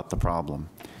ago about the problem.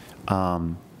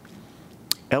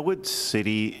 Elwood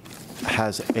City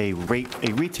has a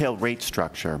retail rate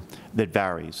structure that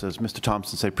varies. As Mr.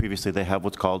 Thompson said previously, they have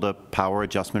what's called a power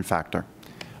adjustment factor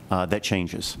that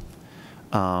changes.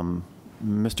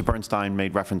 Mr. Bernstine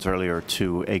made reference earlier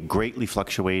to a greatly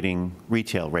fluctuating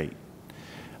retail rate.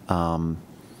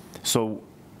 So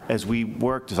as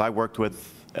I worked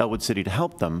with Elwood City to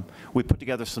help them, we put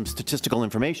together some statistical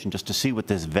information just to see what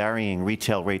this varying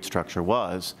retail rate structure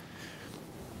was.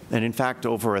 And in fact,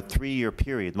 over a 3-year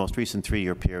period, the most recent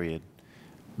 3-year period,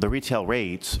 the retail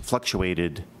rates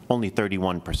fluctuated only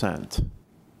 31%.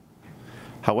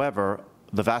 However,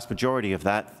 the vast majority of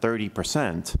that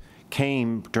 30%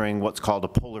 came during what's called a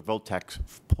polar vortex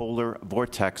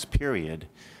period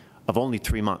of only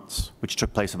 3 months, which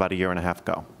took place about a year and a half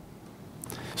ago.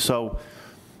 So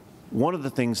one of the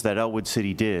things that Elwood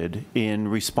City did in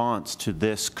response to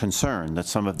this concern that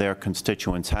some of their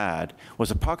constituents had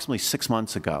was approximately 6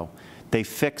 months ago, they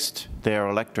fixed their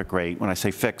electric rate. When I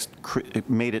say fixed, it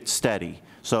made it steady.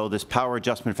 So this power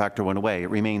adjustment factor went away. It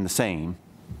remained the same.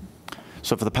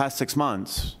 So for the past 6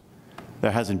 months,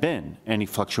 there hasn't been any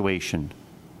fluctuation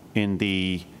in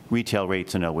the retail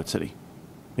rates in Elwood City.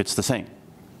 It's the same.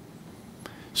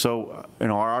 So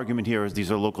our argument here is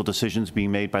these are local decisions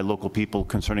being made by local people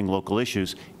concerning local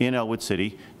issues. In Elwood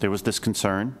City, there was this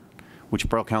concern, which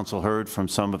Borough Council heard from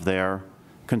some of their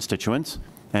constituents,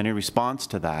 and in response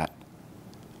to that,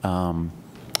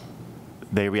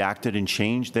 they reacted and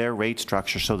changed their rate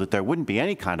structure so that there wouldn't be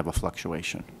any kind of a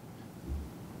fluctuation.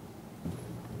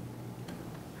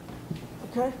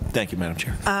 Okay. Thank you, Madam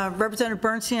Chair. Representative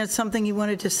Bernstein had something you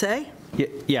wanted to say?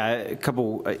 Yeah, a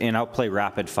couple, and I'll play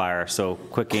rapid fire, so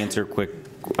quick answer,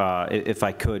 if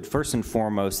I could. First and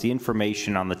foremost, the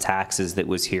information on the taxes that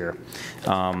was here.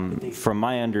 From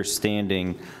my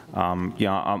understanding,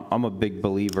 I'm a big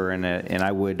believer in it, and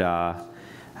I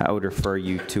would refer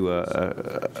you to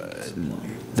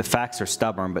The Facts Are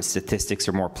Stubborn, but Statistics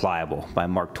Are More Pliable by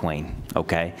Mark Twain,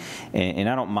 okay? And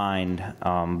I don't mind,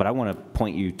 but I want to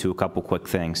point you to a couple quick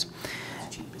things.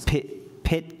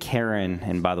 Pitt Karen,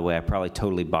 and by the way, I probably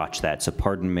totally botched that, so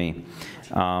pardon me.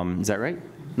 Is that right?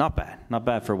 Not bad. Not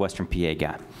bad for a Western PA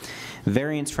guy.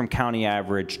 Variance from county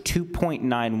average,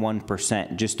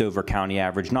 2.91%, just over county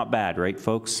average. Not bad, right,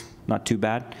 folks? Not too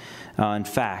bad. In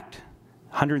fact,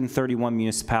 131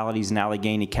 municipalities in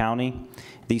Allegheny County.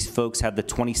 These folks have the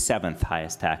 27th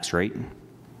highest tax rate.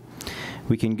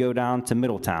 We can go down to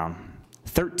Middletown,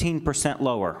 13%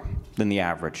 lower than the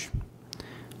average.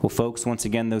 Well, folks, once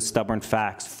again, those stubborn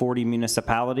facts, 40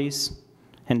 municipalities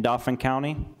in Dauphin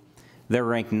County, they're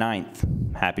ranked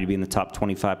 9th, happy to be in the top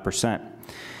 25%.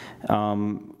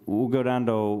 We'll go down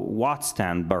to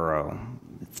Wattstown Borough,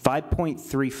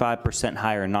 5.35%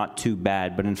 higher, not too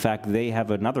bad, but in fact, they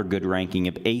have another good ranking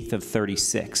of 8th of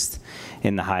 36th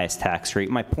in the highest tax rate.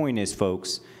 My point is,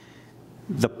 folks,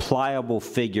 the pliable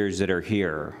figures that are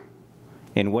here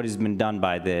and what has been done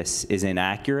by this is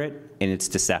inaccurate, and it's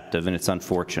deceptive, and it's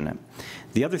unfortunate.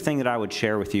 The other thing that I would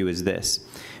share with you is this.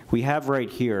 We have right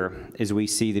here, as we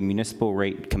see the municipal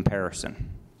rate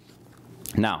comparison.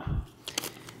 Now,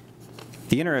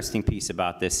 the interesting piece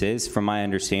about this is, from my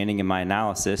understanding and my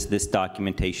analysis, this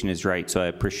documentation is right, so I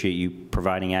appreciate you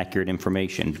providing accurate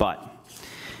information. But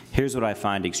here's what I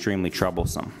find extremely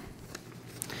troublesome.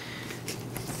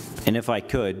 And if I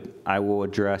could, I will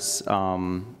address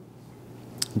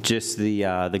just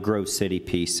the Grove City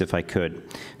piece, if I could.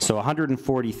 So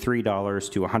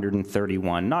 $143 to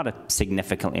 $131, not a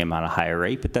significantly amount of higher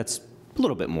rate, but that's a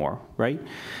little bit more, right?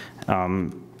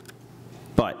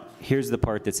 But here's the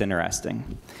part that's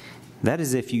interesting. That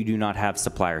is if you do not have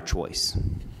supplier choice.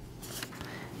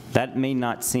 That may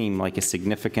not seem like a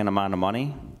significant amount of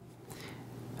money.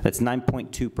 That's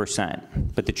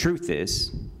 9.2%. But the truth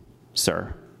is,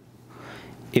 sir,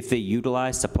 if they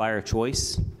utilize supplier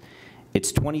choice,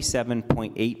 it's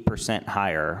 27.8%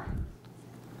 higher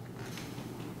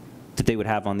that they would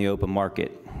have on the open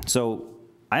market. So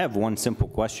I have one simple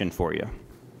question for you.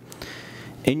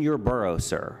 In your borough,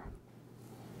 sir,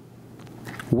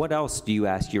 what else do you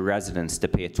ask your residents to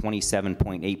pay a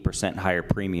 27.8% higher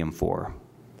premium for?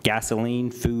 Gasoline,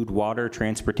 food, water,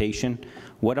 transportation?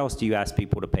 What else do you ask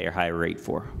people to pay a higher rate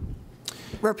for?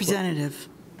 Representative,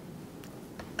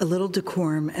 a little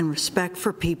decorum and respect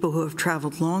for people who have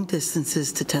traveled long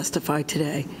distances to testify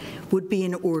today would be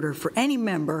in order for any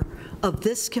member of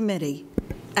this committee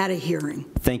at a hearing.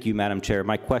 Thank you, Madam Chair.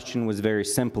 My question was very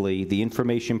simply, the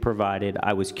information provided,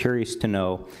 I was curious to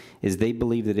know, is they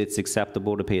believe that it's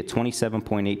acceptable to pay a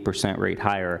 27.8% rate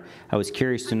higher. I was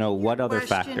curious to know what other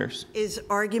factors. Is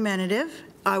argumentative.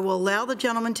 I will allow the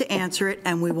gentleman to answer it,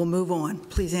 and we will move on.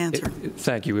 Please answer.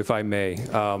 Thank you, if I may.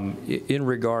 In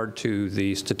regard to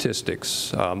the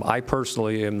statistics, I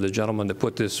personally am the gentleman that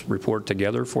put this report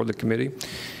together for the committee.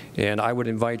 And I would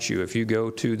invite you, if you go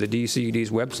to the DCED's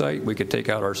website, we could take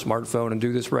out our smartphone and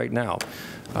do this right now.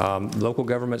 Local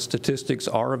government statistics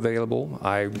are available.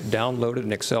 I downloaded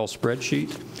an Excel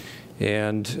spreadsheet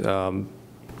and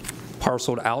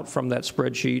parceled out from that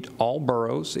spreadsheet all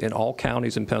boroughs in all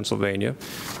counties in Pennsylvania.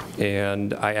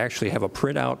 And I actually have a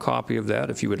printout copy of that.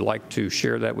 If you would like to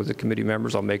share that with the committee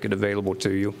members, I'll make it available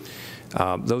to you.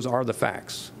 Those are the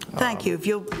facts. Thank you.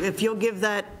 If you'll give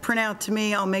that printout to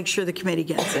me, I'll make sure the committee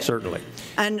gets it. Certainly.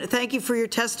 And thank you for your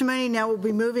testimony. Now we'll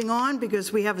be moving on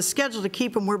because we have a schedule to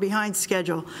keep and we're behind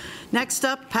schedule. Next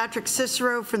up, Patrick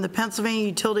Cicero from the Pennsylvania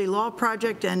Utility Law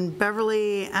Project and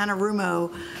Beverly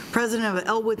Anarumo, president of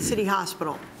Elwood City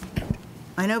Hospital.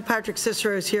 I know Patrick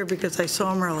Cicero is here because I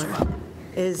saw him earlier.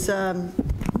 Is the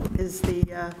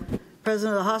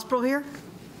president of the hospital here?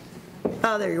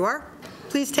 Oh, there you are.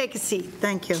 Please take a seat.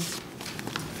 Thank you.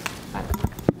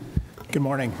 Good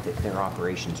morning. They're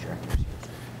operations directors.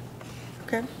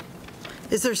 Okay.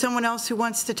 Is there someone else who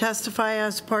wants to testify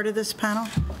as part of this panel?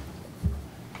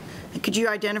 Could you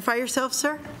identify yourself,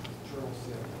 sir?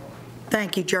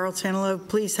 Thank you, Gerald Santillo.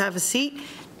 Please have a seat.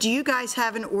 Do you guys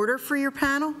have an order for your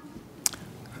panel?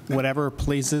 Whatever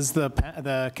pleases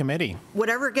the committee.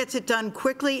 Whatever gets it done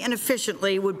quickly and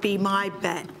efficiently would be my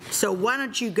bet. So why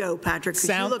don't you go, Patrick, because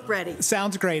you look ready.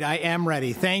 Sounds great. I am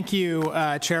ready. Thank you,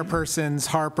 Chairpersons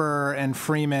Harper and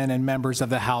Freeman and members of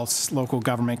the House Local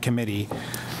Government Committee.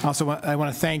 Also, I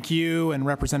want to thank you and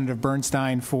Representative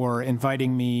Bernstine for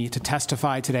inviting me to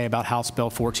testify today about House Bill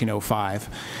 1405.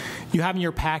 You have in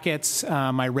your packets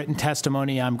my written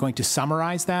testimony. I'm going to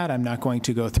summarize that. I'm not going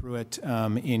to go through it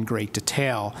in great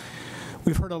detail.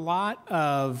 We've heard a lot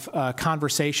of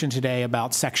conversation today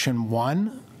about Section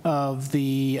 1 of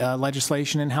the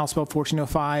legislation in House Bill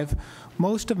 1405.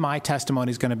 Most of my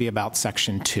testimony is going to be about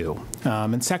Section 2.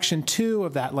 And Section 2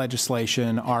 of that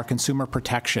legislation are consumer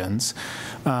protections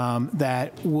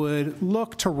that would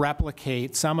look to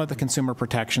replicate some of the consumer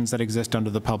protections that exist under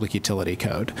the Public Utility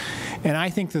Code. And I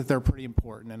think that they're pretty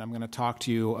important, and I'm going to talk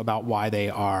to you about why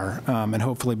they are and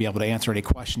hopefully be able to answer any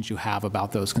questions you have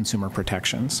about those consumer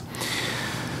protections.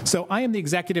 So I am the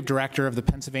executive director of the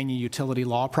Pennsylvania Utility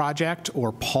Law Project,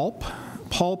 or PULP.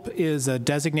 PULP is a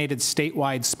designated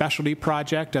statewide specialty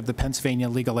project of the Pennsylvania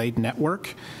Legal Aid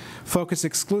Network, focused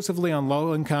exclusively on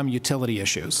low-income utility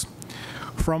issues.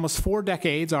 For almost 4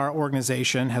 decades, our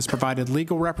organization has provided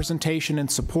legal representation and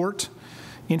support,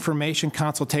 information,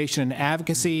 consultation, and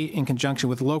advocacy in conjunction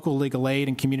with local legal aid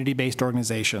and community-based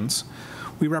organizations.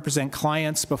 We represent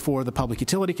clients before the Public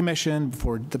Utility Commission,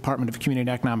 before the Department of Community and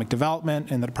Economic Development,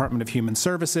 and the Department of Human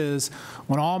Services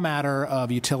on all matter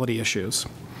of utility issues.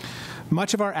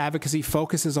 Much of our advocacy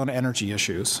focuses on energy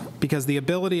issues because the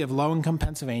ability of low-income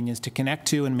Pennsylvanians to connect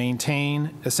to and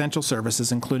maintain essential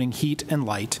services, including heat and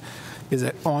light, is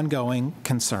an ongoing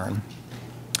concern.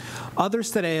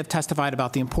 Others today have testified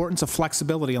about the importance of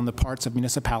flexibility on the parts of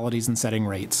municipalities in setting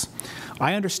rates.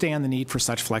 I understand the need for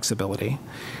such flexibility.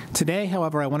 Today,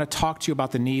 however, I want to talk to you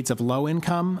about the needs of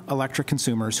low-income electric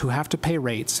consumers who have to pay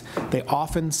rates they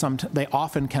often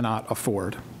cannot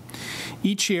afford.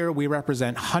 Each year, we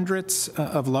represent hundreds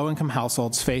of low-income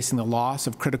households facing the loss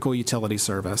of critical utility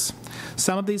service.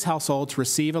 Some of these households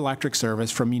receive electric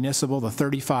service from the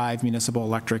 35 municipal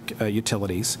electric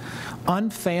utilities.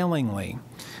 Unfailingly,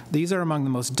 these are among the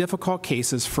most difficult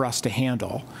cases for us to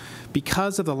handle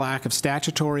because of the lack of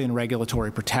statutory and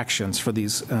regulatory protections for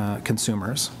these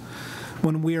consumers.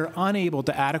 When we are unable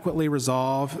to adequately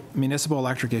resolve municipal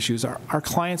electric issues, our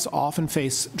clients often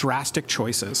face drastic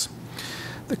choices.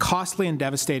 The costly and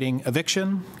devastating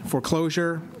eviction,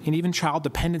 foreclosure, and even child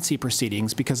dependency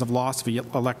proceedings because of loss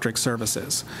of electric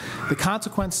services. The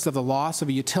consequences of the loss of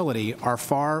a utility are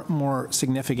far more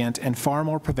significant and far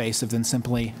more pervasive than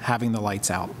simply having the lights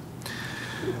out.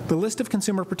 The list of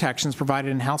consumer protections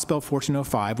provided in House Bill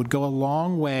 1405 would go a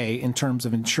long way in terms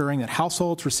of ensuring that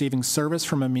households receiving service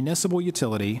from a municipal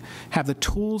utility have the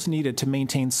tools needed to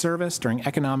maintain service during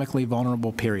economically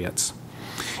vulnerable periods.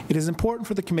 It is important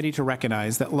for the committee to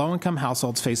recognize that low-income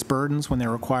households face burdens when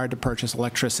they're required to purchase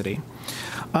electricity.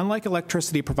 Unlike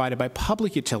electricity provided by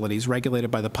public utilities regulated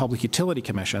by the Public Utility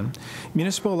Commission,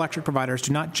 municipal electric providers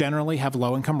do not generally have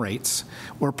low-income rates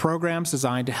or programs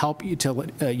designed to help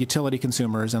utility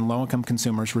consumers and low-income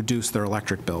consumers reduce their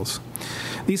electric bills.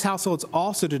 These households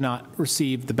also do not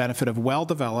receive the benefit of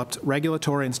well-developed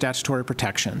regulatory and statutory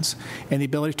protections and the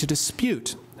ability to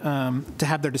dispute to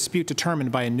have their dispute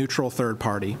determined by a neutral third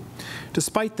party.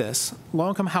 Despite this,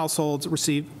 low-income households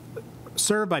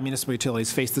served by municipal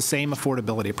utilities face the same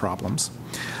affordability problems.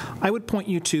 I would point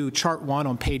you to Chart 1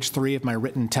 on page 3 of my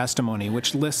written testimony,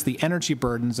 which lists the energy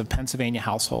burdens of Pennsylvania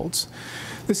households.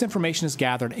 This information is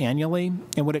gathered annually,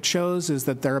 and what it shows is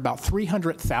that there are about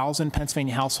 300,000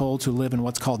 Pennsylvania households who live in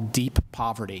what's called deep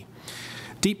poverty.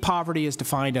 Deep poverty is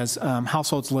defined as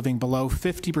households living below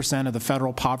 50% of the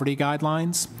federal poverty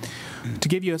guidelines. To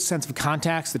give you a sense of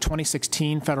context, the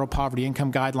 2016 federal poverty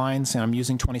income guidelines, and I'm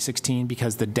using 2016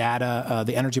 because the data,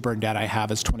 the energy burden data I have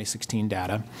is 2016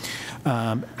 data,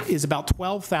 is about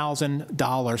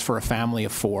 $12,000 for a family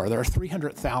of 4. There are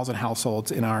 300,000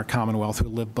 households in our Commonwealth who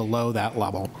live below that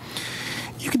level.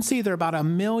 You can see there are about 1.5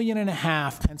 million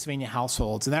Pennsylvania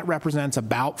households, and that represents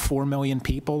about 4 million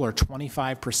people, or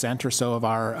 25% or so of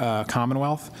our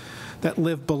Commonwealth, that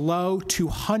live below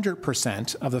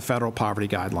 200% of the federal poverty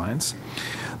guidelines.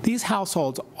 These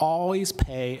households always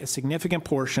pay a significant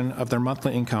portion of their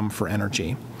monthly income for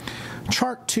energy.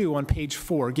 Chart 2 on page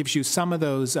 4 gives you some of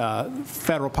those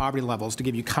federal poverty levels to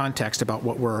give you context about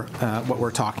what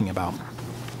we're talking about.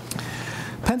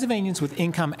 Pennsylvanians with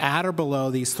income at or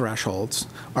below these thresholds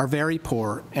are very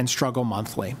poor and struggle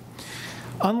monthly.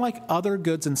 Unlike other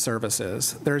goods and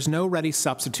services, there is no ready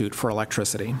substitute for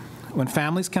electricity. When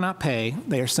families cannot pay,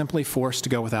 they are simply forced to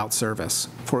go without service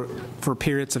for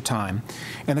periods of time,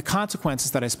 and the consequences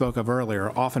that I spoke of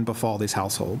earlier often befall these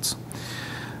households.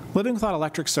 Living without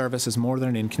electric service is more than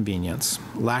an inconvenience.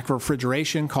 Lack of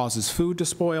refrigeration causes food to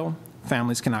spoil.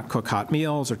 Families cannot cook hot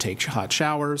meals or take hot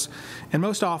showers, and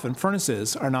most often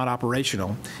furnaces are not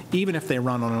operational, even if they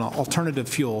run on an alternative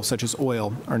fuel such as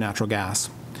oil or natural gas.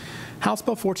 House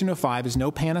Bill 1405 is no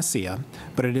panacea,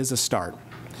 but it is a start.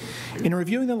 In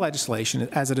reviewing the legislation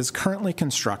as it is currently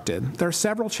constructed, there are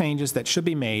several changes that should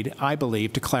be made, I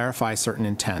believe, to clarify certain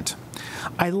intent.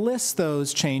 I list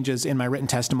those changes in my written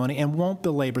testimony and won't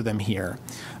belabor them here.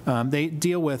 They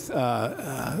deal with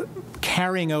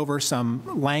carrying over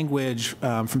some language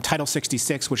from Title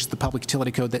 66, which is the Public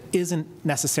Utility Code, that isn't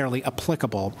necessarily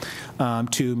applicable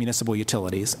to municipal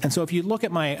utilities. And so if you look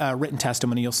at my written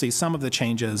testimony, you'll see some of the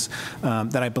changes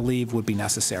that I believe would be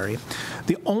necessary.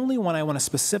 The only one I want to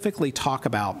specifically talk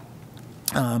about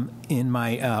in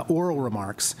my oral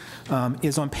remarks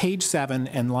is on page 7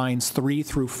 and lines 3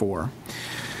 through 4.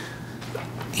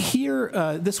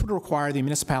 Here, this would require the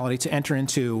municipality to enter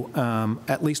into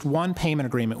at least one payment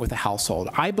agreement with a household.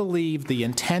 I believe the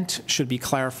intent should be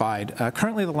clarified.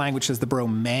 Currently, the language says the borough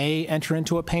may enter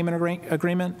into a payment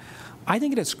agreement. I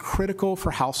think it is critical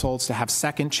for households to have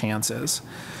second chances.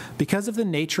 Because of the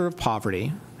nature of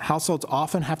poverty, households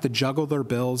often have to juggle their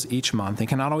bills each month and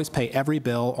cannot always pay every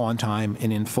bill on time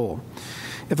and in full.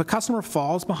 If a customer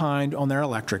falls behind on their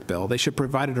electric bill, they should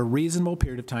provide it a reasonable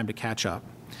period of time to catch up.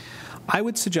 I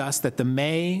would suggest that the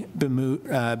may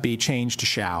be changed to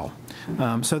shall,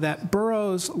 so that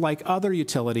boroughs, like other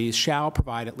utilities, shall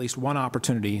provide at least one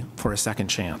opportunity for a second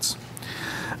chance.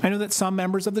 I know that some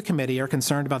members of the committee are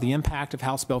concerned about the impact of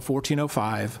House Bill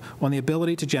 1405 on the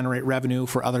ability to generate revenue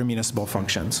for other municipal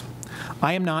functions.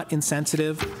 I am not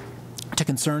insensitive to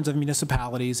concerns of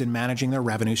municipalities in managing their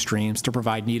revenue streams to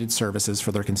provide needed services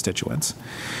for their constituents.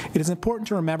 It is important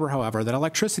to remember, however, that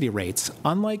electricity rates,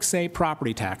 unlike, say,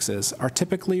 property taxes, are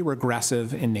typically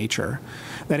regressive in nature.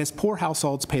 That is, poor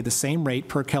households pay the same rate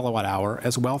per kilowatt hour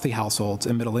as wealthy households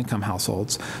and middle-income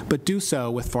households, but do so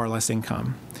with far less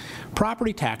income.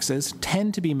 Property taxes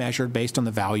tend to be measured based on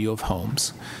the value of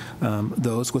homes.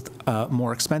 Those with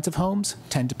more expensive homes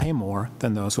tend to pay more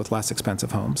than those with less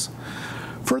expensive homes.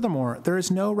 Furthermore, there is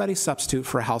no ready substitute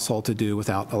for a household to do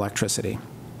without electricity.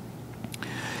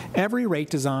 Every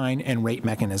rate design and rate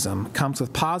mechanism comes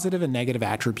with positive and negative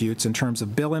attributes in terms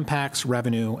of bill impacts,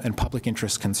 revenue, and public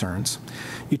interest concerns.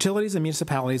 Utilities and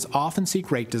municipalities often seek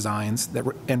rate designs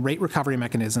and rate recovery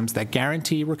mechanisms that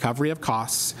guarantee recovery of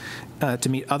costs to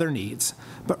meet other needs,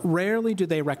 but rarely do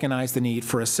they recognize the need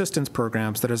for assistance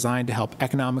programs that are designed to help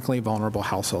economically vulnerable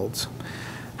households.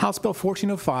 House Bill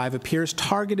 1405 appears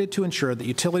targeted to ensure that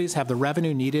utilities have the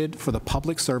revenue needed for the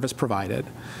public service provided.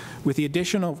 With the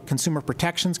additional consumer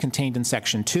protections contained in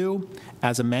Section 2,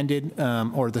 as amended,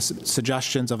 or the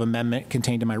suggestions of amendment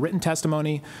contained in my written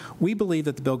testimony, we believe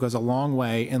that the bill goes a long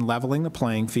way in leveling the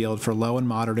playing field for low and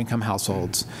moderate income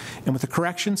households. And with the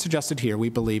corrections suggested here, we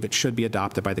believe it should be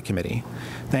adopted by the committee.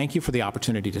 Thank you for the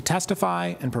opportunity to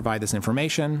testify and provide this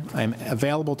information. I am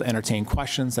available to entertain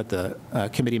questions that the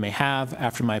committee may have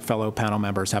after my fellow panel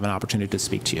members have an opportunity to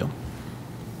speak to you.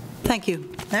 Thank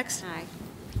you. Next. Hi.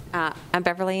 I'm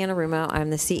Beverly Anarumo. I'm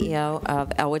the CEO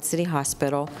of Elwood City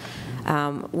Hospital.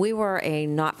 We were a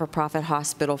not-for-profit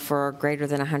hospital for greater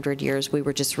than 100 years. We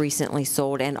were just recently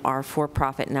sold and are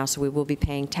for-profit now, so we will be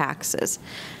paying taxes.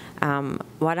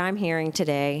 What I'm hearing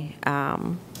today,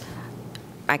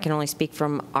 I can only speak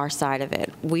from our side of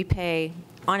it. We pay,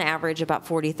 on average, about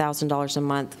 $40,000 a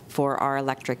month for our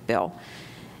electric bill.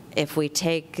 If we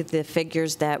take the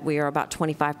figures that we are about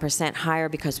 25% higher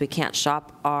because we can't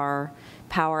shop our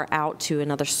power out to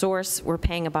another source, we're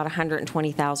paying about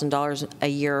 $120,000 a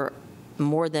year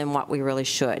more than what we really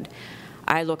should.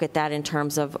 I look at that in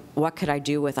terms of what could I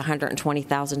do with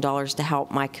 $120,000 to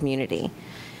help my community.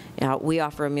 We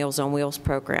offer a Meals on Wheels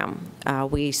program.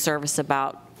 We service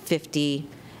about 50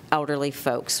 elderly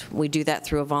folks. We do that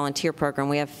through a volunteer program.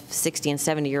 We have 60 and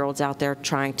 70-year-olds out there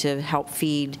trying to help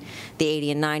feed the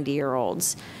 80 and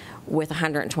 90-year-olds. With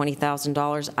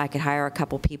 $120,000, I could hire a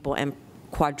couple people and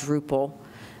quadruple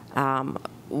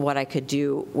what I could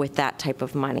do with that type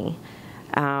of money.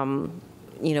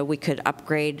 You know, we could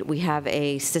upgrade. We have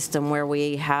a system where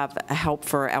we have a help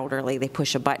for elderly. They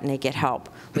push a button, they get help.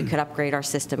 We could upgrade our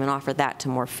system and offer that to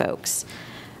more folks.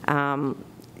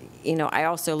 You know, I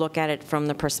also look at it from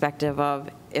the perspective of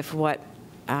if what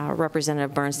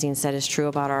Representative Bernstine said is true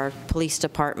about our police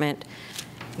department.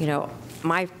 You know,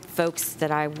 my folks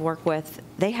that I work with,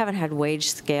 they haven't had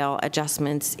wage scale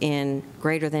adjustments in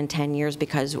greater than 10 years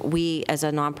because we, as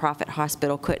a nonprofit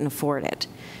hospital, couldn't afford it.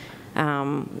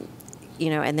 You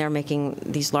know, and they're making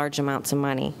these large amounts of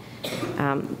money.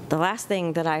 The last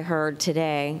thing that I heard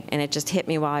today, and it just hit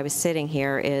me while I was sitting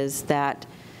here, is that,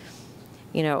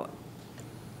 you know,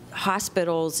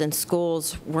 hospitals and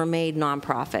schools were made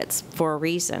nonprofits for a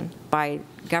reason. By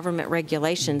government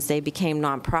regulations, they became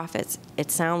nonprofits.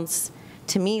 It sounds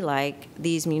to me like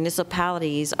these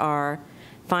municipalities are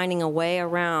finding a way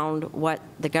around what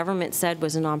the government said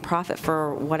was a nonprofit.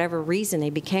 For whatever reason, they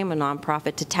became a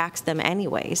nonprofit to tax them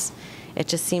anyways. It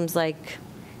just seems like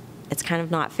it's kind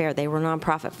of not fair. They were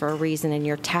nonprofit for a reason, and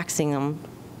you're taxing them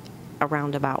a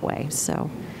roundabout way. So,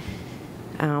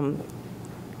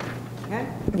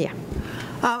 yeah.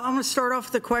 I'm going to start off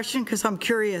with a question because I'm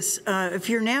curious. If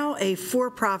you're now a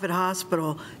for-profit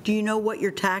hospital, do you know what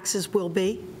your taxes will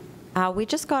be? We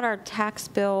just got our tax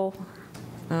bill.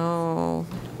 Oh,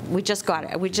 we just got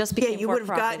it. We just became you would have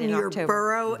gotten your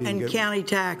borough and county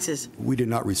taxes. We did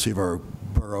not receive our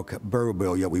borough borough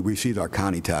bill yet. We received our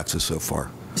county taxes so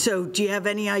far. So do you have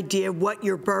any idea what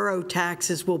your borough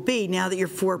taxes will be now that you're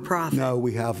for-profit? No,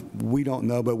 we don't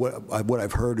know, but what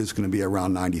I've heard is going to be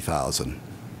around $90,000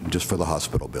 just for the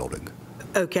hospital building.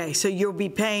 Okay, so you'll be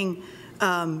paying,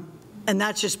 and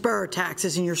that's just borough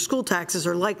taxes, and your school taxes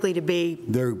are likely to be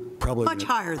They're probably much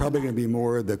higher. Probably going to be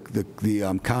more.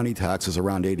 The county tax is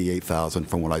around $88,000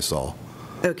 from what I saw.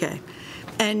 Okay,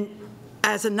 and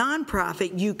as a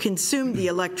nonprofit, you consume the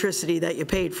electricity that you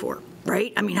paid for,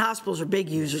 right? I mean, hospitals are big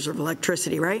users of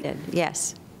electricity, right?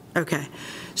 Yes. Okay,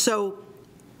 so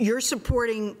you're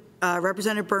supporting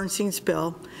Representative Bernstein's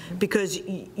bill because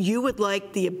you would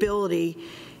like the ability,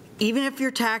 even if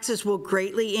your taxes will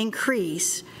greatly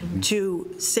increase,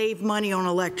 to save money on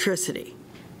electricity.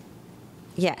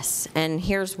 Yes, and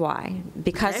here's why.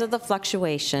 Because of the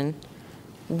fluctuation,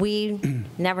 we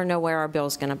never know where our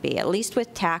bill's going to be. At least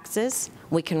with taxes,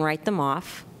 we can write them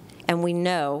off, and we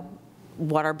know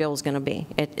what our bill's going to be.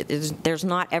 There's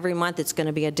not every month it's going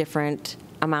to be a different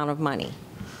amount of money.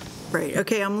 Right.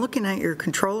 Okay, I'm looking at your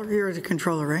controller. You're the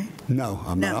controller, right? No,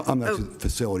 I'm not. I'm the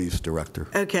facilities director.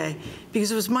 Okay,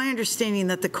 because it was my understanding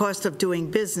that the cost of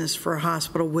doing business for a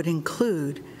hospital would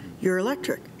include your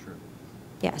electric.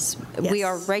 Yes. We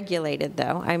are regulated,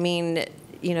 though. I mean,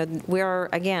 you know, we are,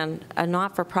 again, a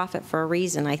not-for-profit for a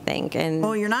reason, I think. And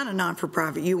well, you're not a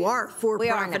not-for-profit. You are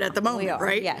for-profit at the moment,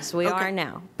 right? Yes, we are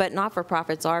now. But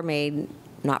not-for-profits are made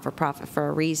not-for-profit for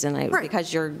a reason,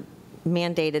 because you're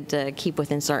mandated to keep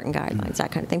within certain guidelines,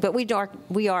 that kind of thing. But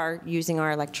we are using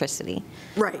our electricity.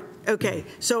 Right. Okay.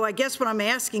 So I guess what I'm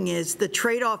asking is, the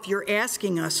trade-off you're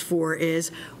asking us for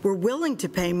is, we're willing to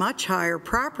pay much higher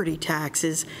property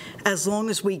taxes as long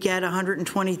as we get a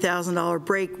 $120,000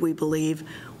 break, we believe,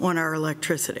 on our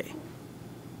electricity.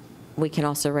 We can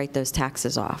also write those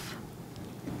taxes off.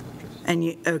 And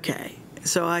you, okay.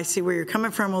 So I see where you're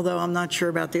coming from, although I'm not sure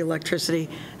about the electricity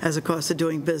as a cost of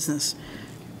doing business.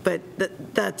 But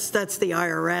that's the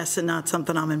IRS and not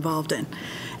something I'm involved in.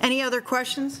 Any other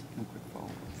questions?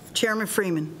 Chairman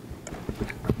Freeman.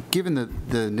 Given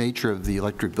the nature of the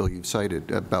electric bill you've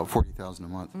cited, about $40,000 a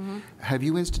month, have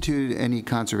you instituted any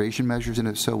conservation measures, and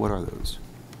if so, what are those?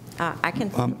 I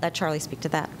can let Charlie speak to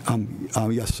that.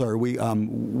 Yes, sir. We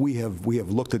have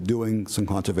looked at doing some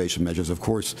conservation measures. Of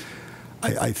course,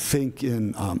 I think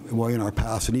in our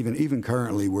past and even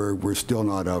currently, we're still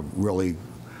not really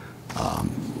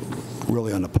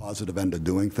on the positive end of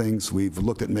doing things. We've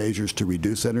looked at measures to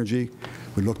reduce energy.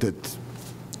 We looked at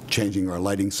changing our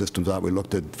lighting systems out. We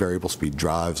looked at variable speed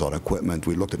drives on equipment.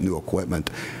 We looked at new equipment.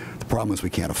 The problem is we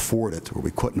can't afford it, or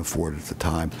we couldn't afford it at the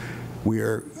time.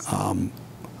 We're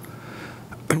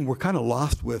kind of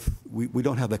lost with, we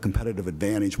don't have that competitive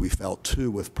advantage we felt too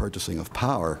with purchasing of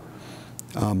power.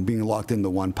 Being locked into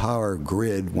one power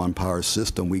grid, one power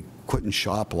system, we couldn't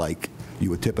shop like you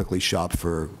would typically shop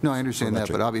for. No, I understand that,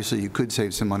 but obviously you could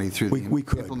save some money through the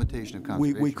implementation of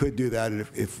conservation. We could do that, and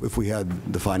if we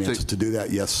had the finances to do that,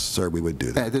 yes, sir, we would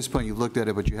do that. At this point, you've looked at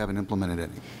it, but you haven't implemented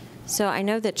any. So I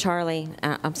know that Charlie,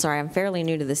 I'm sorry, I'm fairly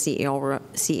new to the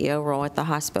CEO role at the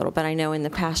hospital, but I know in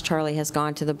the past Charlie has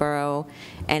gone to the borough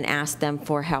and asked them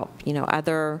for help. You know,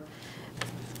 other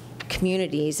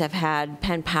communities have had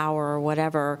Penn Power or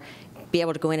whatever be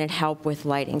able to go in and help with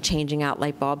lighting, changing out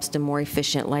light bulbs to more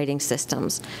efficient lighting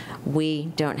systems.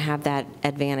 We don't have that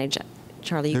advantage.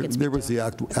 Charlie, you can speak There was the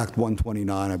Act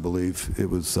 129, I believe. It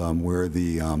was where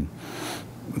the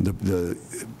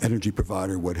energy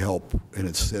provider would help and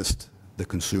assist the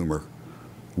consumer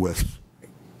with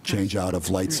change out of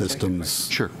light systems.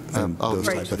 Sure. Those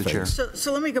type of things.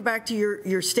 So let me go back to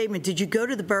your statement. Did you go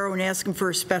to the borough and ask them for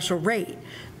a special rate?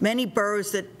 Many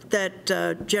boroughs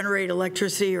that generate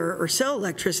electricity or sell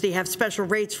electricity have special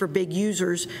rates for big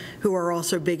users who are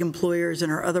also big employers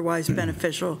and are otherwise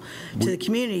beneficial to the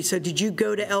community. So did you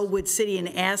go to Elwood City and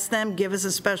ask them, give us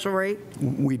a special rate?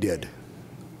 We did.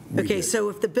 Okay, so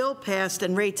if the bill passed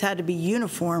and rates had to be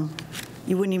uniform,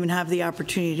 you wouldn't even have the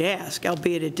opportunity to ask,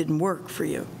 albeit it didn't work for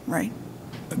you, right?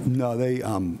 No, they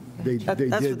That's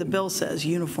did. what the bill says,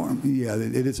 uniform. Yeah,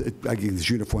 it is. I guess it's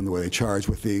uniform the way they charge.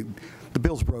 With the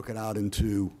bill's broken out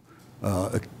into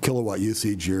a kilowatt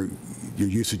usage, your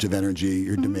usage of energy,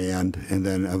 your demand, and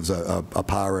then it was a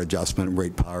power adjustment,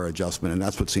 rate power adjustment, and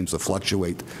that's what seems to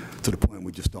fluctuate to the point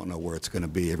we just don't know where it's going to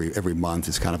be every month.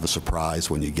 It's kind of a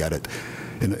surprise when you get it.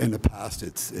 In the past,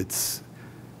 it's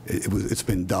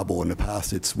been double. In the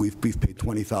past, we've paid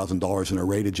 $20,000 in a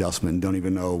rate adjustment and don't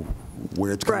even know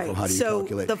where it's coming from. How do you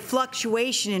calculate? So the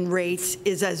fluctuation in rates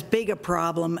is as big a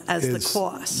problem as the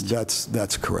cost.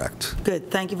 That's correct.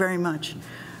 Good. Thank you very much.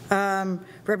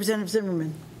 Representative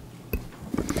Zimmerman.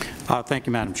 Thank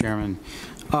you, Madam Chairman.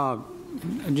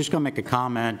 I'm just going to make a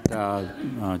comment.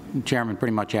 Chairman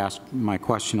pretty much asked my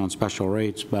question on special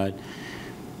rates, but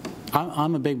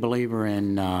I'm a big believer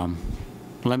in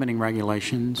limiting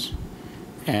regulations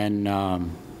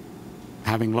and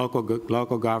having local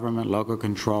government, local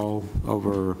control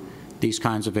over these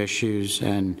kinds of issues.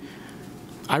 And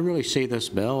I really see this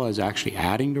bill as actually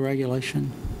adding to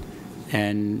regulation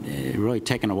and really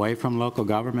taking away from local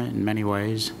government in many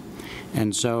ways.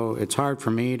 And so it's hard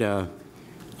for me to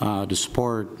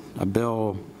support a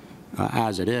bill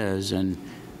as it is. And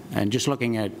just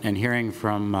looking at and hearing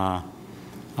from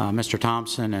Mr.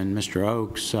 Thompson and Mr.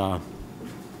 Oakes,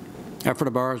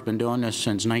 Ephrata Borough has been doing this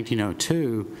since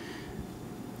 1902,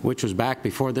 which was back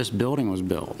before this building was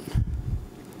built.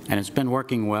 And it's been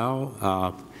working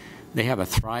well. They have a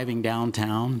thriving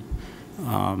downtown.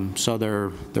 So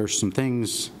there's some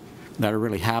things that are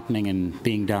really happening and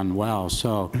being done well.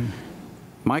 So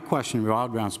my question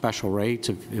revolved around special rates,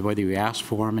 whether you ask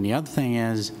for them. And the other thing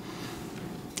is,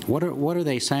 what are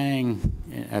they saying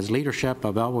as leadership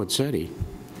of Elwood City?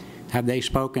 Have they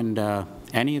spoken to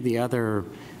any of the other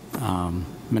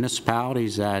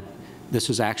municipalities that this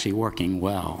is actually working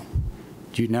well?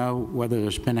 Do you know whether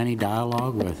there's been any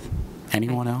dialogue with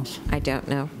anyone else? I don't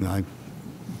know. No,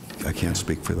 I can't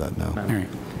speak for that now. All right.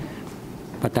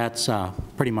 But that's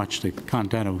pretty much the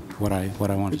content of what I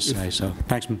wanted to say. So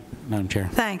thanks, Madam Chair.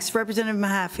 Thanks. Representative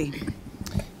Mahaffey.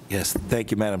 Yes,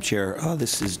 thank you, Madam Chair.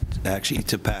 This is actually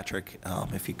to Patrick,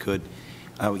 if you could.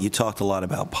 You talked a lot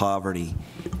about poverty,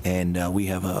 and we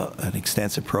have an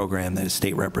extensive program that as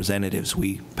state representatives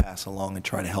we pass along and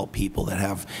try to help people that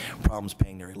have problems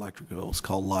paying their electric bills,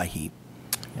 called LIHEAP.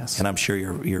 Yes. And I'm sure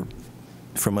you're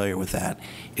familiar with that.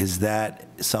 Is that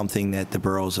something that the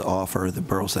boroughs offer, the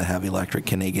boroughs that have electric,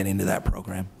 can they get into that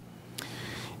program?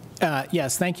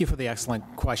 Yes, thank you for the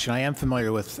excellent question. I am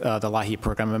familiar with the LIHEAP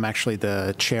program. I'm actually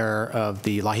the chair of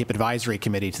the LIHEAP Advisory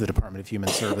Committee to the Department of Human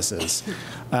Services.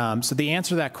 So the answer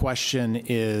to that question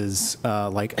is,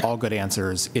 like all good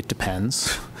answers, it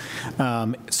depends.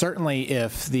 Certainly,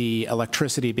 if the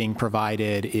electricity being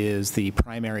provided is the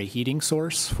primary heating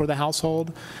source for the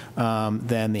household,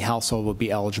 then the household would be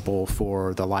eligible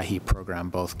for the LIHEAP program,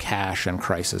 both cash and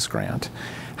crisis grant.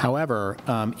 However,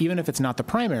 even if it's not the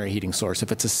primary heating source,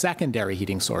 if it's a secondary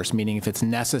heating source, meaning if it's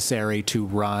necessary to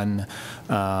run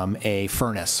a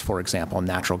furnace, for example, a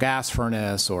natural gas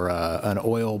furnace or an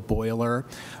oil boiler,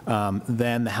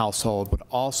 then the household would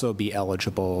also be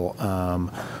eligible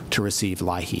to receive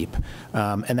LIHEAP.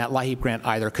 And that LIHEAP grant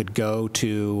either could go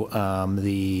to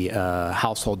the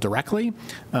household directly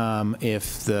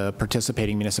if the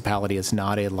participating municipality is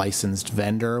not a licensed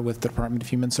vendor with the Department of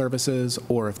Human Services,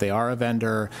 or if they are a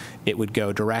vendor, it would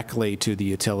go directly to the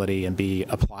utility and be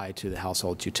applied to the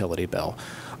household's utility bill.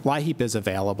 LIHEAP is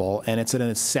available, and it's an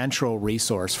essential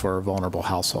resource for vulnerable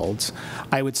households.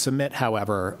 I would submit,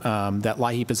 however, that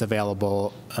LIHEAP is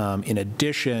available in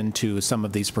addition to some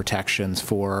of these protections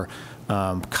for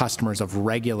customers of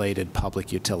regulated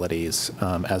public utilities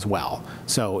as well.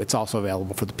 So it's also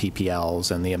available for the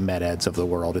PPLs and the MEDEDs of the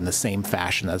world in the same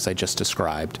fashion as I just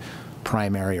described,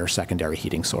 primary or secondary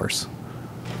heating source.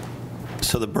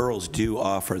 So the boroughs do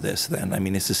offer this then? I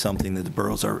mean, this is something that the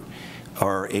boroughs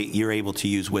you're able to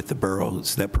use with the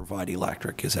boroughs that provide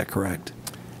electric, is that correct?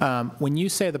 When you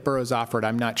say the boroughs offered,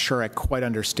 I'm not sure I quite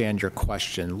understand your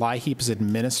question. LIHEAP is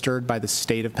administered by the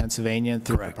state of Pennsylvania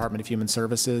through the Department of Human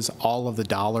Services. All of the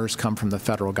dollars come from the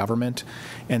federal government.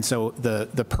 And so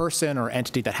the person or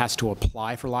entity that has to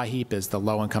apply for LIHEAP is the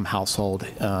low-income household,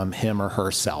 him or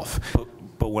herself.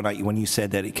 But when you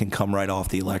said that it can come right off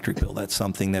the electric bill, that's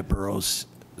something that boroughs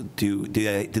do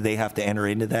they have to enter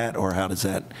into that, or how does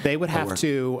that They would have work?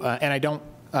 to, and I don't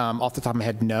off the top of my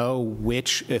head know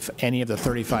which, if any of the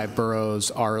 35 boroughs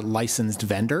are licensed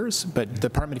vendors, but the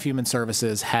Department of Human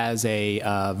Services has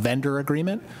a vendor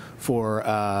agreement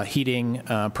for heating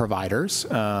providers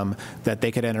that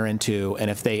they could enter into, and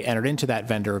if they entered into that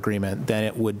vendor agreement, then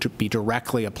it would be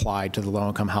directly applied to the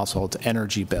low-income household's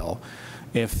energy bill.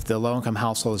 If the low-income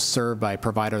household is served by a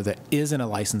provider that isn't a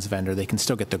licensed vendor, they can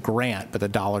still get the grant, but the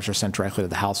dollars are sent directly to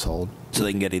the household. So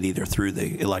they can get it either through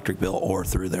the electric bill or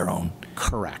through their own?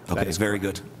 Correct. Okay, very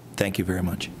good. Thank you very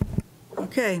much.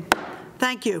 Okay,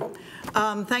 thank you.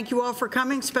 Thank you all for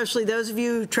coming, especially those of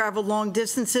you who traveled long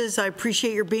distances. I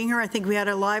appreciate your being here. I think we had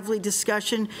a lively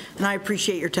discussion, and I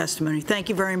appreciate your testimony. Thank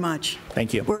you very much.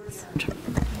 Thank you. We're adjourned.